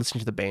anyway. You're listening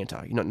to the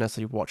banter. You're not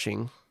necessarily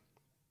watching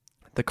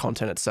the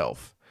content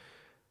itself.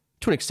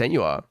 To an extent,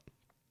 you are.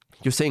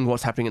 You're seeing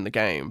what's happening in the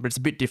game, but it's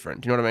a bit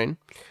different. Do you know what I mean?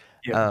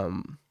 Yeah.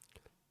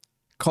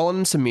 Colin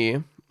and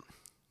Samir,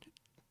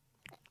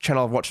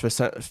 channel I've watched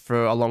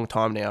for a long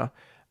time now.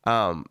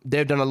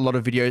 They've done a lot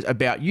of videos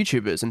about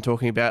YouTubers and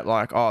talking about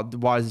like,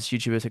 why is this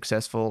YouTuber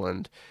successful,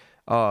 and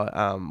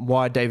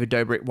why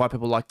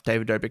people like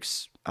David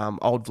Dobrik's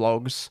old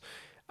vlogs,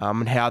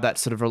 and how that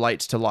sort of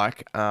relates to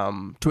like to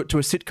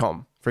a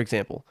sitcom, for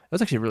example. It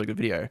was actually a really good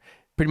video.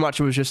 Pretty much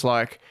it was just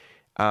like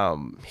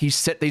he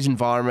set these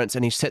environments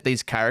and he set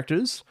these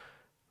characters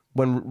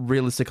when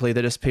realistically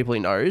they're just people he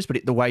knows,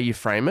 but the way you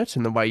frame it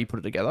and the way you put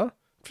it together,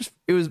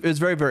 it was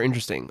very, very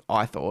interesting,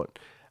 I thought.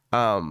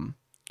 But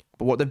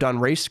what they've done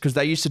because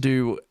they used to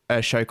do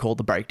a show called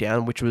The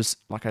Breakdown, which was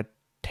like a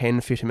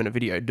 10-15 minute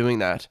video doing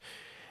that,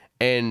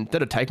 and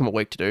that'd take them a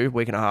week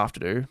and a half to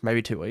do,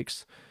 maybe 2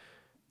 weeks.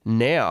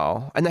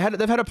 Now, and they've had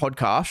a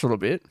podcast for a little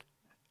bit,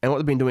 and what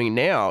they've been doing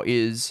now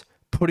is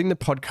putting the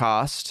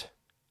podcast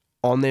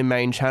on their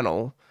main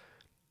channel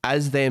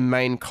as their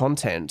main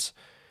content,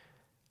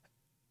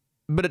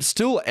 but it's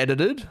still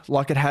edited,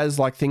 like it has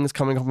like things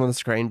coming up on the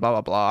screen, blah,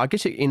 blah, blah. I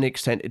guess in an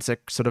extent, it's a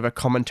sort of a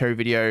commentary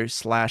video /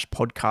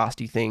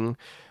 podcasty thing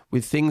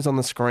with things on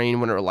the screen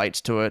when it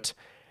relates to it.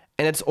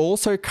 And it's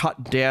also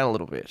cut down a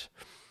little bit.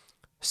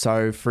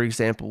 So for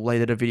example, they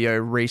did a video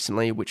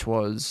recently, which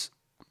was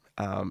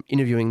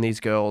interviewing these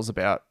girls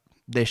about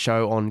their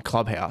show on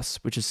Clubhouse,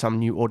 which is some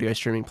new audio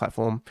streaming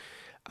platform.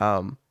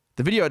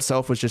 The video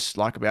itself was just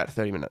like about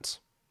 30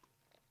 minutes.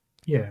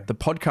 Yeah. The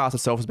podcast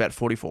itself was about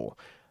 44.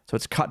 So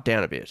it's cut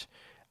down a bit.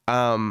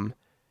 And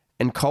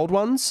Cold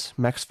Ones,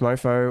 Max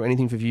Mofo,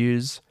 Anything for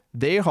Views,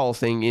 their whole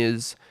thing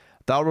is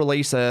they'll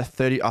release I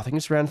think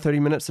it's around 30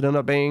 minutes it ended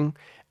up being,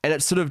 and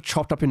it's sort of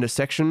chopped up into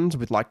sections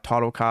with like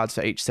title cards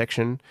for each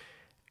section,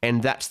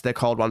 and that's their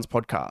Cold Ones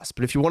podcast.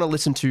 But if you want to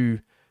listen to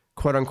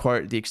quote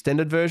unquote the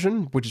extended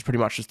version, which is pretty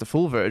much just the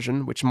full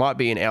version, which might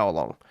be an hour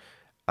long,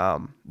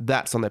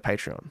 that's on their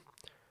Patreon.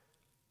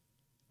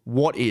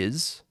 What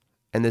is,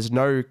 and there's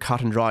no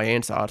cut and dry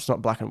answer, it's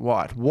not black and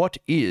white, what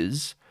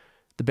is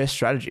the best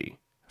strategy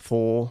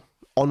for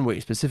Ennui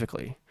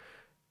specifically?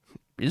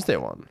 Is there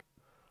one?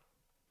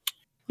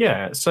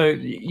 Yeah, so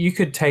you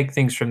could take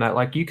things from that.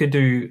 Like you could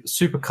do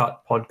supercut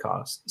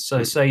podcasts.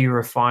 So say you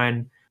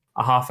refine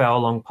a half-hour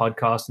long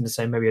podcast into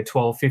say maybe a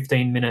 12,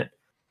 15-minute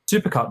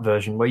supercut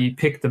version where you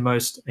pick the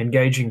most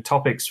engaging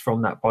topics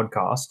from that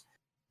podcast,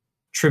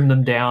 trim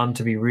them down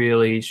to be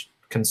really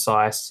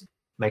concise,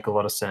 make a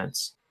lot of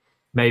sense.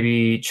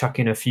 Maybe chuck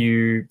in a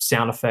few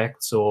sound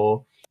effects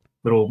or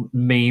little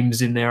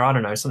memes in there, I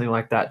don't know, something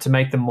like that to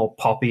make them more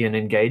poppy and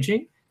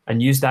engaging,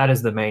 and use that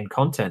as the main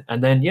content.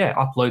 And then,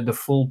 upload the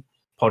full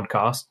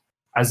podcast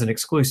as an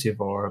exclusive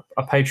or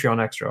a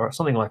Patreon extra or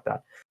something like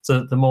that.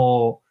 So that the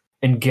more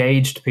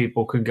engaged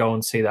people could go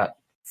and see that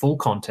full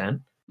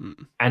content.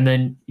 And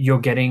then you're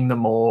getting the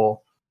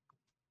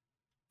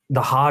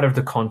heart of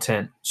the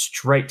content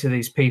straight to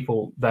these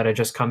people that are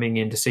just coming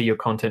in to see your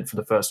content for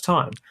the first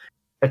time.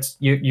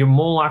 You're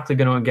more likely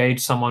going to engage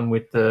someone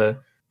with the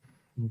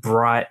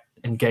bright,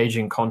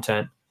 engaging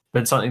content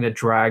than something that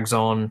drags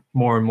on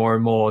more and more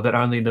and more that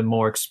only the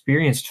more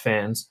experienced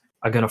fans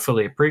are going to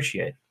fully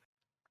appreciate.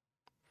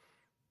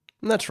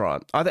 That's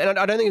right. I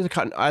don't think it's a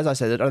cut. As I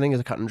said, I don't think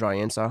it's a cut and dry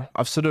answer.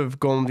 I've sort of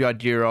gone with the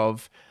idea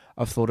of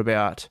I've thought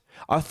about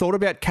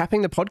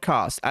capping the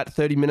podcast at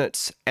 30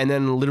 minutes, and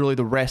then literally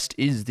the rest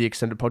is the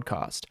extended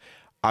podcast.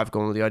 I've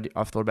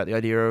thought about the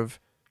idea of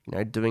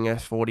doing a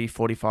 40,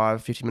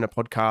 45, 50-minute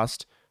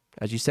podcast,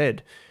 as you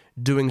said,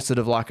 doing sort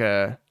of like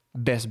a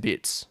best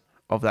bits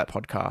of that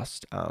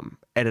podcast,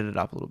 edit it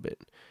up a little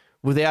bit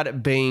without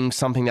it being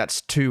something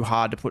that's too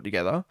hard to put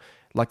together,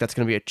 like that's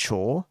going to be a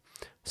chore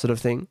sort of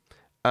thing.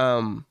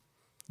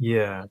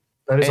 Yeah,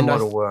 that is a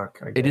lot of work,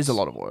 I guess. It is a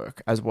lot of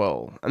work as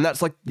well. And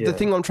that's like the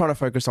thing I'm trying to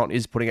focus on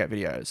is putting out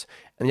videos.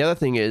 And the other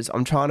thing is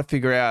I'm trying to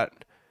figure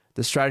out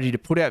the strategy to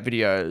put out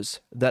videos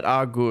that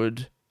are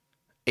good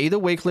either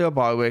weekly or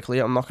bi-weekly.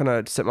 I'm not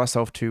going to set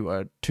myself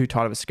to too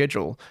tight of a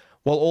schedule,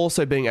 while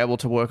also being able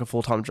to work a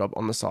full-time job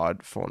on the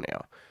side for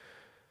now.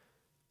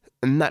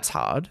 And that's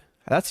hard.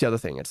 That's the other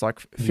thing. It's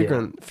like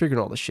figuring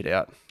all this shit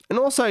out. And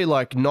also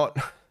like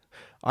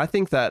I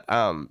think that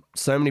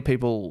so many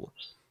people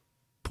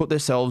put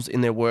themselves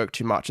in their work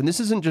too much. And this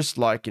isn't just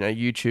like,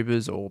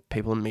 YouTubers or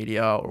people in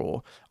media,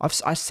 or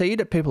I see it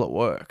at people at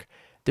work.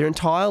 Their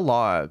entire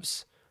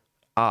lives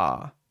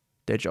are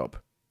their job.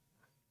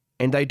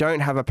 And they don't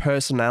have a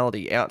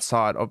personality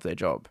outside of their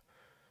job.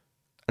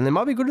 And they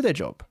might be good at their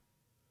job.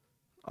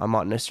 I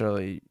might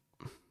necessarily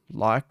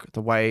like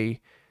the way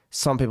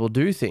some people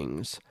do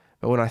things,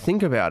 but when I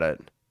think about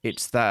it,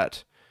 it's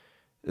that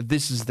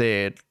this is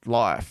their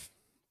life.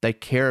 they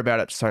care about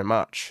it so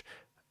much.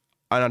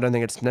 And I don't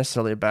think it's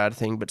necessarily a bad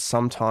thing, but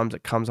sometimes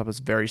it comes up as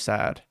very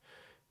sad.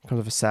 It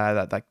comes up as sad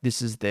that like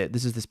this is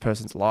this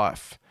person's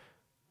life.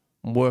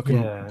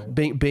 Working,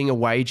 being a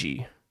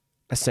wagey,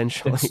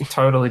 essentially. It's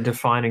totally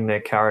defining their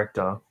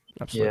character.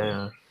 Absolutely.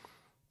 Yeah.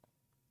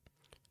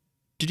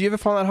 Did you ever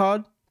find that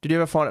hard? Did you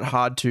ever find it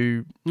hard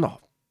to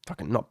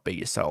not be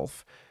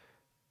yourself,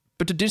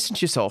 but to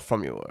distance yourself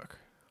from your work?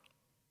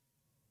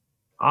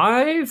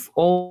 I've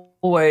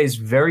always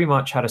very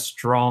much had a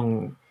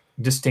strong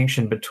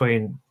distinction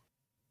between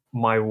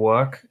my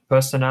work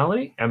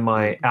personality and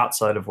my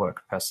outside of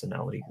work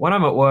personality. When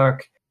I'm at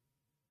work,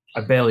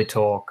 I barely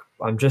talk.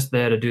 I'm just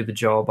there to do the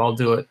job. I'll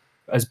do it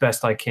as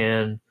best I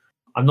can.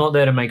 I'm not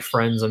there to make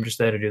friends. I'm just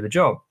there to do the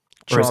job.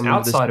 Whereas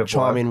outside of work,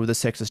 chime in with a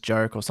sexist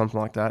joke or something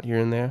like that here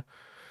and there.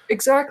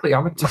 Exactly.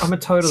 I'm a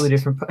totally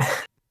different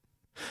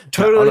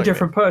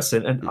different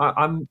person, and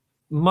I'm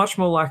much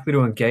more likely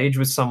to engage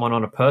with someone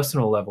on a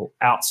personal level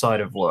outside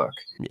of work.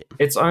 Yeah.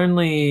 It's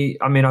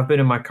only, I mean, I've been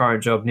in my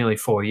current job nearly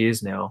 4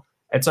 years now.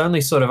 It's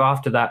only sort of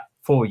after that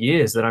 4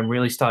 years that I'm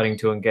really starting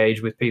to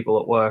engage with people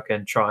at work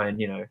and try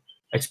and,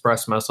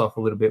 express myself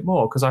a little bit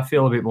more because I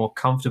feel a bit more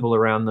comfortable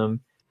around them.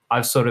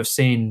 I've sort of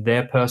seen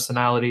their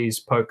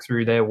personalities poke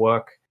through their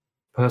work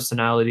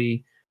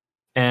personality,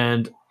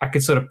 and I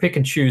could sort of pick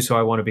and choose who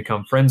I want to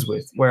become friends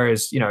with.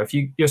 Whereas, if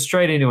you're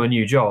straight into a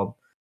new job,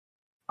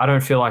 I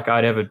don't feel like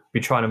I'd ever be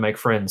trying to make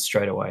friends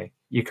straight away.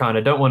 You kind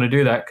of don't want to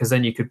do that because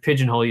then you could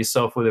pigeonhole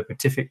yourself with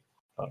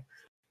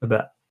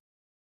a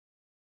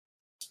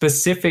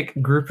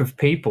specific group of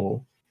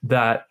people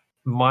that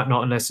might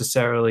not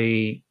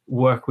necessarily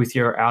work with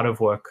your out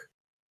of work,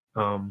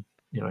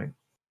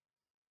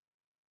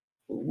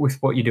 with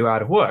what you do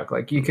out of work.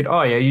 Like you could,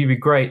 you'd be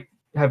great,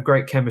 have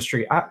great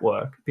chemistry at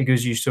work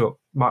because you sort of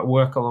might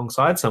work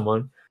alongside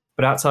someone,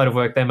 but outside of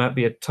work, they might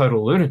be a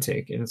total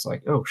lunatic. And it's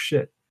like, oh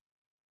shit.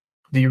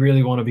 Do you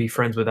really want to be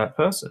friends with that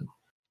person?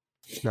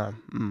 No.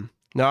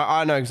 No,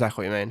 I know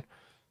exactly what you mean.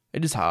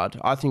 It is hard.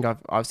 I think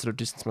I've sort of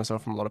distanced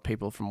myself from a lot of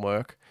people from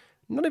work.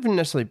 Not even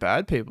necessarily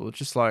bad people. It's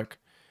just like,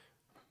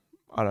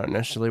 I don't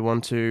necessarily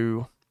want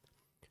to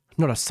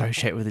not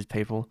associate with these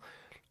people.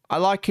 I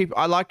like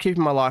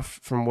keeping my life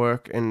from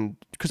work, and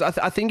because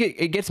I think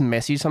it gets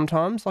messy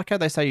sometimes. Like how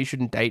they say you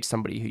shouldn't date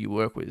somebody who you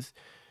work with.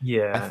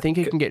 Yeah. I think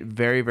it can get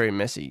very, very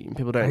messy and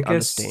people don't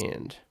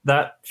understand.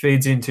 That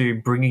feeds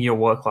into bringing your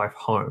work life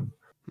home.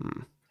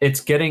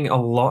 It's getting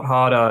a lot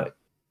harder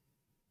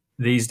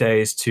these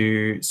days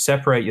to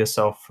separate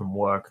yourself from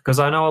work because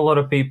I know a lot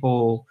of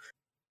people,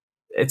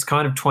 it's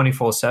kind of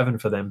 24/7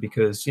 for them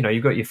because,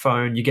 you've got your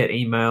phone, you get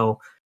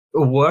email.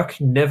 Work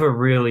never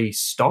really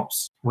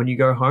stops when you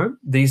go home.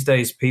 These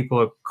days, people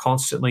are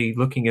constantly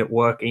looking at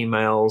work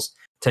emails,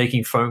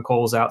 taking phone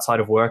calls outside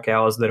of work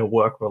hours that are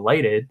work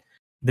related.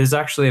 There's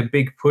actually a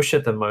big push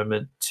at the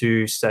moment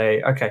to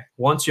say, okay,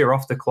 once you're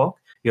off the clock,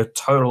 you're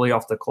totally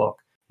off the clock.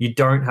 You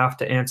don't have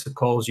to answer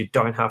calls. You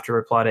don't have to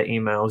reply to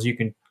emails. You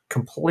can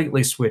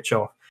completely switch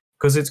off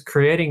because it's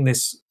creating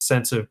this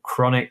sense of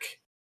chronic,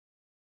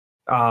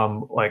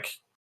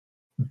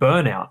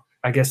 burnout.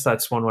 I guess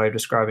that's one way of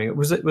describing it.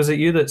 Was it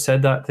you that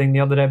said that thing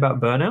the other day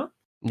about burnout?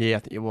 Yeah, I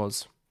think it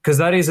was. Because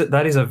that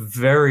is a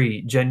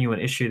very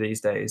genuine issue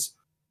these days.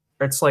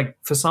 It's like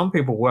for some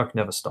people, work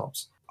never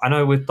stops. I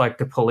know with like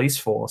the police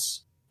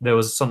force, there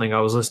was something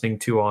I was listening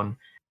to on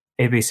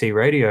ABC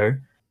Radio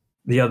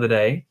the other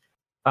day.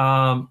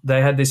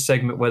 They had this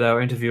segment where they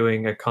were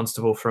interviewing a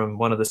constable from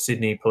one of the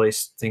Sydney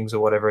police things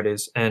or whatever it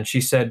is. And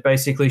she said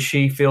basically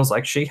she feels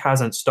like she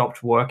hasn't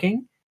stopped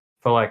working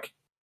for like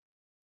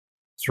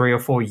 3 or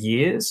 4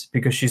 years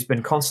because she's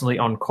been constantly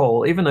on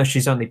call, even though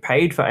she's only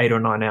paid for 8 or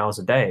 9 hours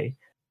a day.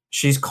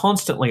 She's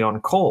constantly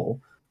on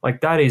call.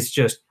 Like that is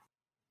just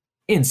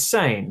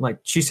insane. Like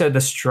she said,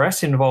 the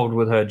stress involved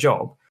with her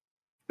job,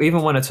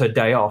 even when it's her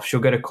day off, she'll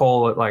get a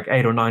call at like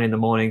 8 or 9 in the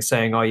morning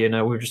saying,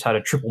 we've just had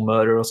a triple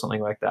murder or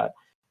something like that.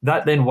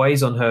 That then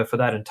weighs on her for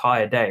that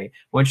entire day.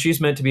 When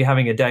she's meant to be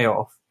having a day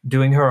off,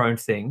 doing her own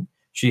thing,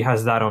 she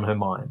has that on her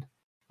mind.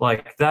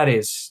 Like that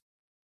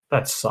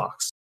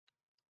sucks.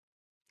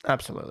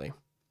 Absolutely.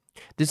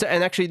 It's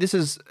a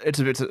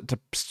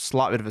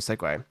slight bit of a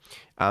segue.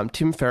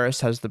 Tim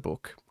Ferriss has the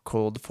book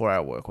called The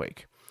 4-Hour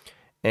Workweek,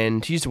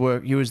 and he used to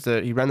work.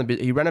 He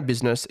ran a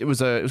business. It was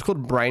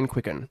called Brain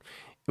Quicken.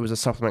 It was a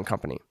supplement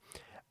company.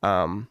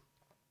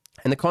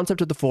 And the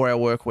concept of the 4-hour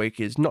work week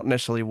is not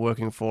necessarily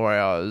working 4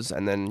 hours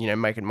and then,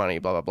 making money,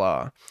 blah, blah,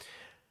 blah.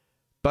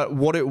 But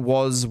what it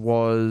was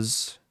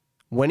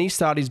when he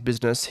started his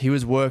business, he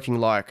was working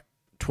like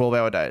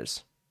 12-hour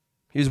days.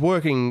 He was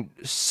working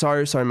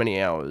so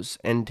many hours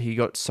and he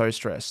got so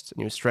stressed.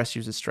 And he was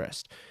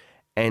stressed.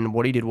 And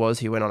what he did was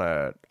he went on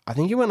a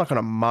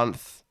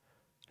month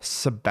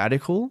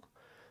sabbatical,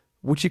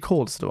 which he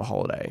called sort of a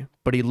holiday,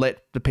 but he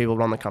let the people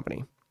run the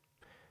company.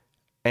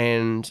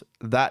 And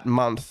that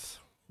month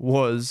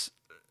was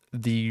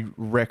the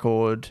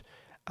record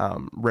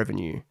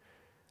revenue.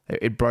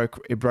 It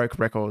broke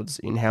records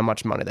in how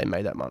much money they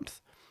made that month.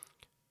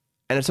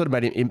 And it sort of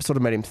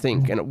made him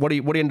think. And what he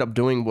ended up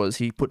doing was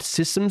he put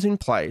systems in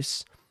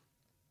place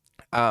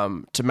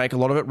to make a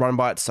lot of it run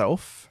by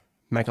itself,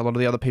 make a lot of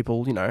the other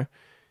people,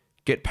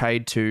 get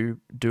paid to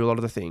do a lot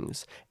of the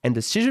things. And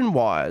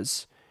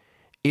decision-wise,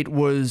 it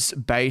was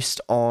based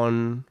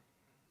on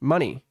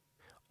money.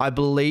 I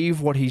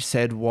believe what he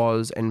said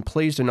was, and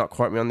please do not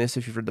quote me on this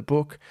if you've read the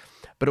book,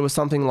 but it was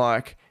something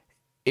like,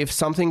 if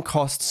something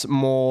costs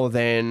more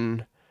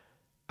than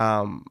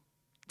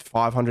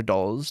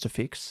 $500 to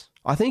fix,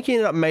 I think he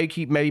ended up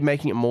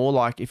making it more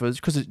like, if it was,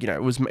 because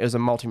it was a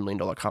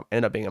multi-million-dollar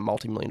ended up being a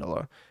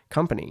multi-million-dollar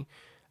company.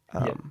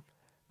 But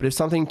if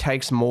something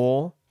takes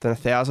more than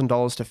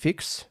 $1,000 to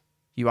fix,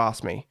 you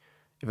ask me.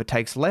 If it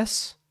takes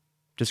less,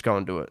 just go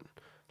and do it.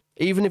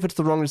 Even if it's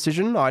the wrong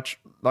decision,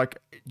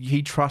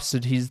 he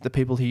trusted the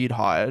people he'd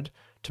hired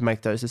to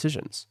make those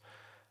decisions.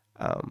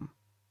 And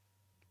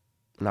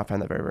I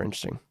found that very, very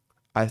interesting.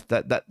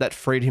 That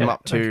freed him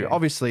up to,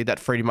 obviously that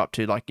freed him up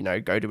to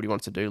go do what he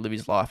wants to do, live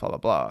his life, blah, blah,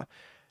 blah.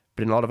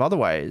 But in a lot of other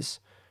ways,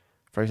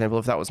 for example,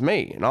 if that was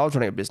me and I was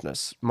running a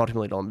business,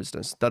 multi-million-dollar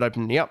business, that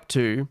opened me up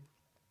to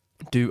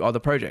do other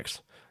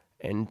projects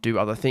and do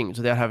other things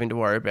without having to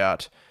worry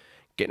about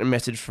getting a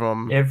message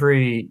from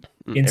every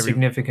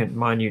insignificant,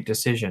 minute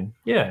decision.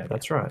 Yeah,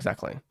 that's right.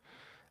 Exactly.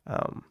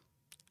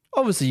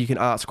 Obviously, you can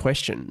ask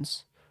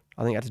questions.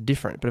 I think that's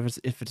different. But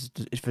if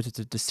it's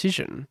a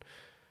decision,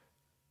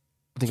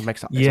 I think it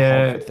makes it's a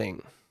whole different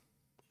thing.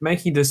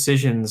 Making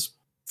decisions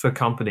for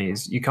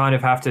companies, you kind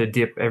of have to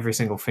dip every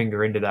single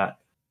finger into that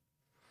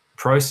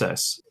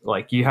process.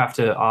 Like, you have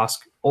to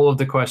ask all of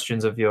the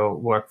questions of your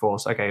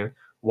workforce. Okay,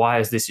 why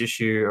has this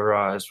issue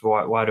arise?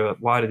 Why do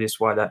this?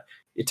 Why that?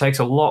 It takes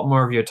a lot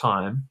more of your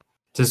time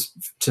to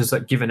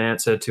give an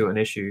answer to an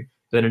issue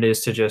than it is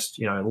to just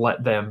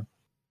let them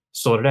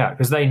sort it out,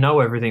 because they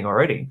know everything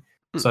already.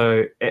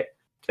 So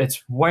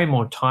it's way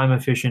more time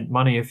efficient,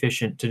 money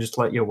efficient to just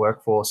let your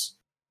workforce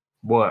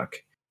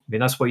work. I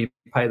mean, that's what you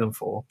pay them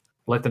for.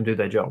 Let them do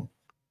their job.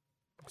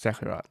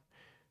 Exactly right.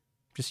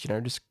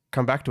 Just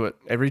come back to it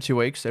every 2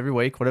 weeks, every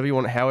week, whatever you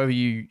want, however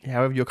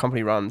your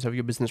company runs, however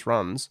your business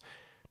runs.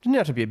 It doesn't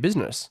have to be a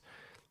business.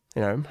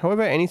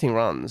 However anything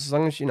runs, as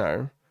long as,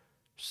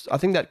 I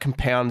think that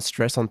compounds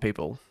stress on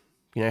people,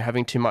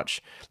 having too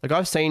much. Like,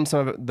 I've seen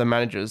some of the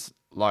managers,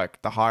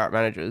 like the higher up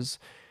managers,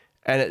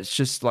 and it's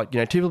just like,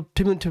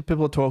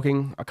 people are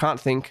talking. I can't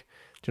think.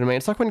 Do you know what I mean?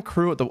 It's like when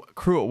crew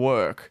at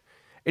work.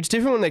 It's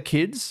different when they're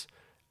kids,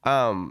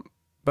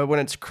 but when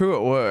it's crew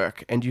at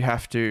work and you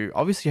have to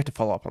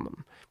follow up on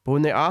them. But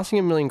when they're asking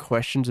a million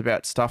questions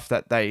about stuff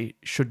that they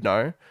should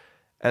know,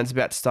 and it's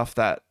about stuff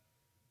that,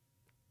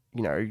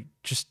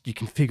 just you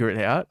can figure it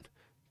out,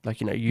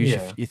 use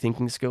your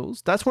thinking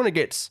skills, that's when it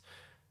gets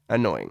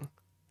annoying.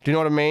 Do you know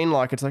what I mean?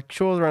 Like, it's like,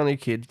 sure, they're only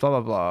kids, blah,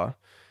 blah, blah.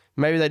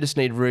 Maybe they just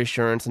need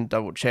reassurance and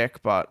double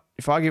check, but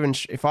if I give an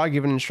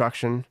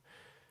instruction,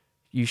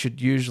 you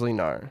should usually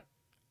know.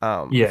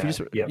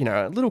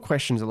 Little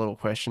questions are little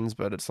questions,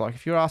 but it's like,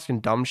 if you're asking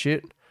dumb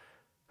shit,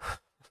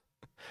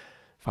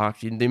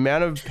 fuck, the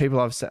amount of people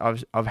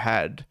I've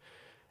had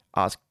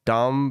ask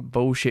dumb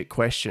bullshit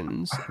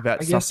questions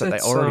about stuff that they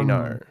already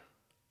know.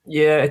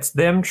 Yeah, it's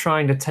them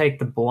trying to take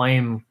the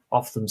blame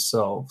off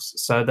themselves,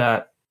 so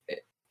that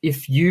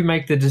if you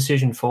make the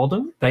decision for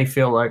them, they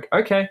feel like,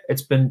 okay,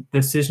 the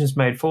decision's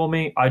made for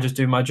me. I just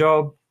do my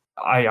job.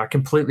 I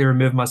completely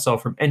remove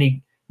myself from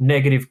any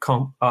negative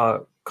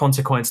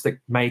consequence that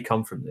may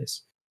come from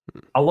this.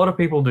 A lot of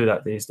people do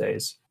that these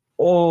days,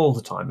 all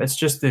the time. It's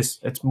just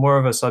it's more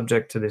of a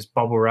subject to this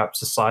bubble wrap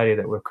society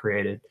that we've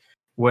created,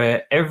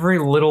 where every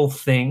little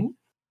thing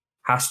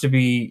has to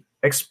be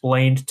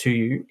explained to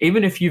you,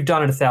 even if you've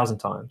done it 1,000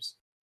 times.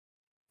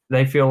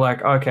 They feel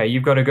like, okay,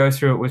 you've got to go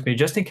through it with me,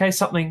 just in case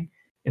something,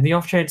 in the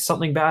off chance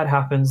something bad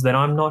happens, then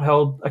I'm not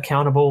held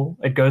accountable.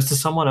 It goes to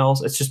someone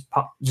else. It's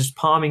just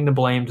palming the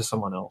blame to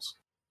someone else.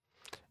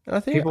 I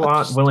think people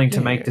aren't willing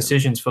to make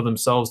decisions for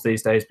themselves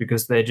these days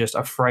because they're just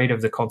afraid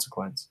of the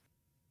consequence.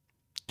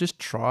 Just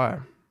try.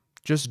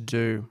 Just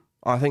do.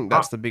 I think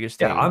that's the biggest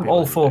thing. Yeah, I'm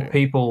all for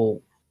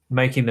people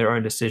making their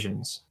own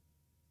decisions.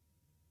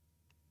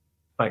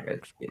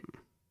 Like,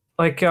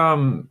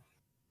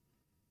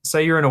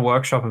 say you're in a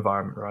workshop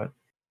environment, right?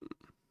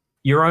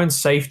 Your own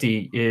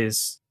safety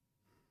is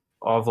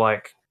of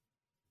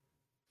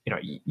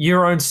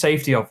your own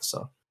safety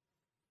officer.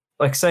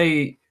 Like,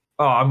 say,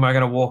 am I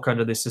going to walk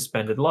under this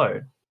suspended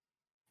load?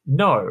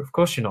 No, of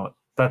course you're not.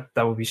 That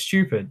would be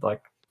stupid.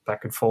 Like,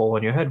 that could fall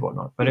on your head,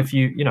 whatnot. But if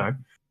you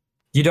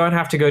don't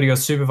have to go to your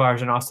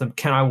supervisor and ask them,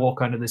 can I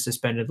walk under this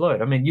suspended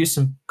load? I mean, use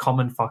some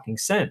common fucking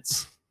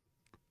sense.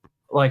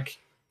 Like,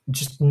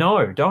 just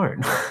no,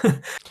 don't.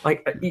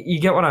 Like, you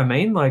get what I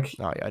mean? Like,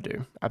 oh yeah, I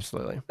do,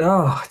 absolutely.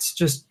 Oh, it's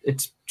just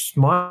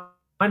mind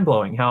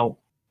blowing how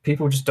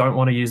people just don't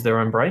want to use their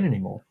own brain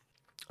anymore.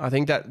 I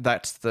think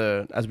that's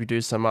as we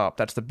do sum up,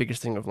 that's the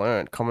biggest thing I've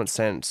learned. Common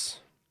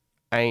sense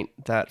ain't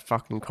that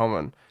fucking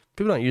common.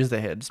 People don't use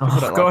their heads.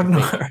 People don't God,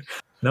 no.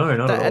 No,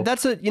 not at all.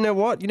 That's it. You know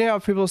what? You know how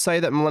people say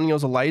that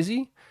millennials are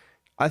lazy?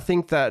 I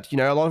think that,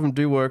 a lot of them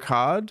do work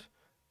hard,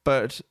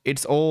 but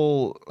it's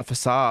all a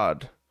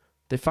facade.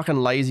 They're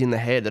fucking lazy in the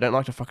head. They don't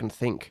like to fucking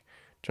think.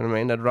 Do you know what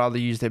I mean? They'd rather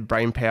use their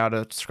brain power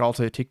to scroll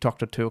to TikTok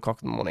to 2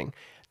 o'clock in the morning.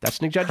 That's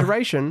an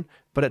exaggeration,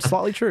 but it's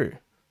slightly true.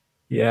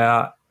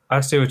 Yeah,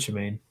 I see what you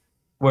mean.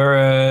 We're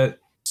a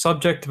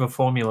subject of a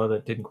formula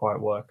that didn't quite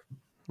work.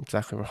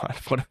 Exactly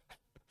right.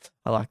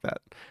 I like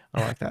that.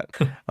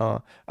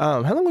 How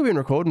long have we been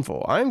recording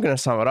for? I am going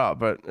to sum it up,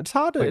 but it's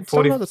hard to... Like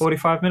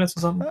 45 minutes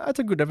or something? That's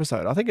a good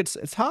episode. I think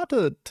it's hard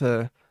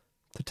to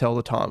tell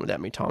the time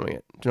without me timing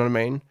it. Do you know what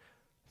I mean?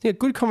 Yeah,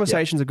 good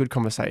conversation's a good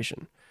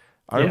conversation.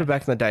 I remember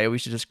back in the day, we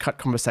used to just cut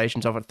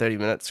conversations off at 30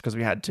 minutes because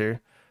we had to.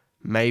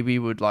 Maybe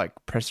we'd like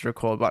press the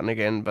record button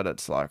again, but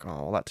it's like,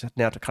 oh, that's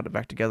now to cut it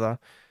back together.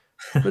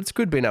 But it's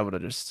good being able to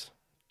just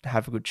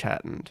have a good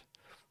chat and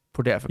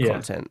put it out for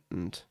content,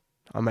 and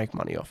I make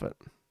money off it.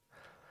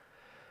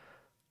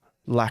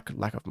 Lack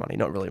of money,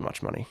 not really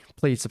much money.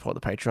 Please support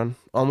the Patreon.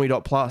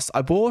 Onwe.plus.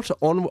 I bought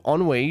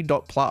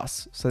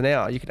Onwe.plus, so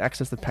now you can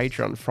access the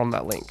Patreon from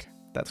that link.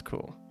 That's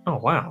cool. Oh,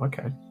 wow.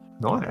 Okay.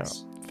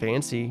 Nice. Wow.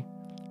 Fancy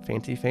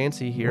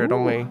here at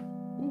Onwe.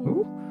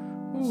 Ooh.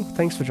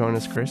 Thanks for joining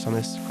us, Chris, on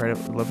this great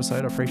little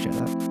episode. I appreciate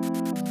that.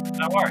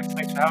 No worries.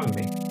 Thanks for having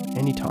me.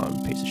 Anytime,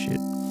 piece of shit.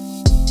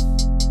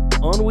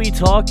 Onwe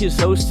Talk is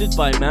hosted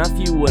by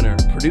Matthew Winner,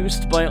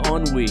 produced by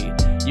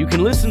Onwe. You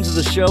can listen to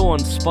the show on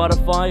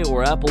Spotify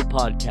or Apple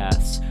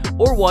Podcasts,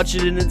 or watch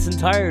it in its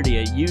entirety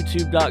at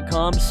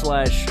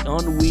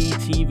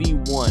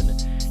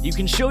youtube.com/OnweTV1. You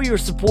can show your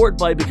support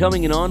by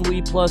becoming an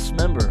Onwe Plus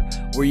member,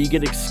 where you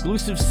get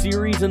exclusive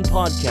series and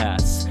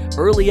podcasts,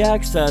 early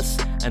access,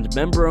 and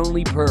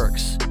member-only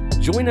perks.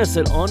 Join us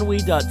at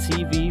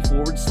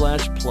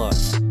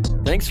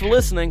onwe.tv/plus. Thanks for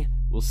listening.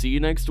 We'll see you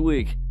next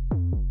week.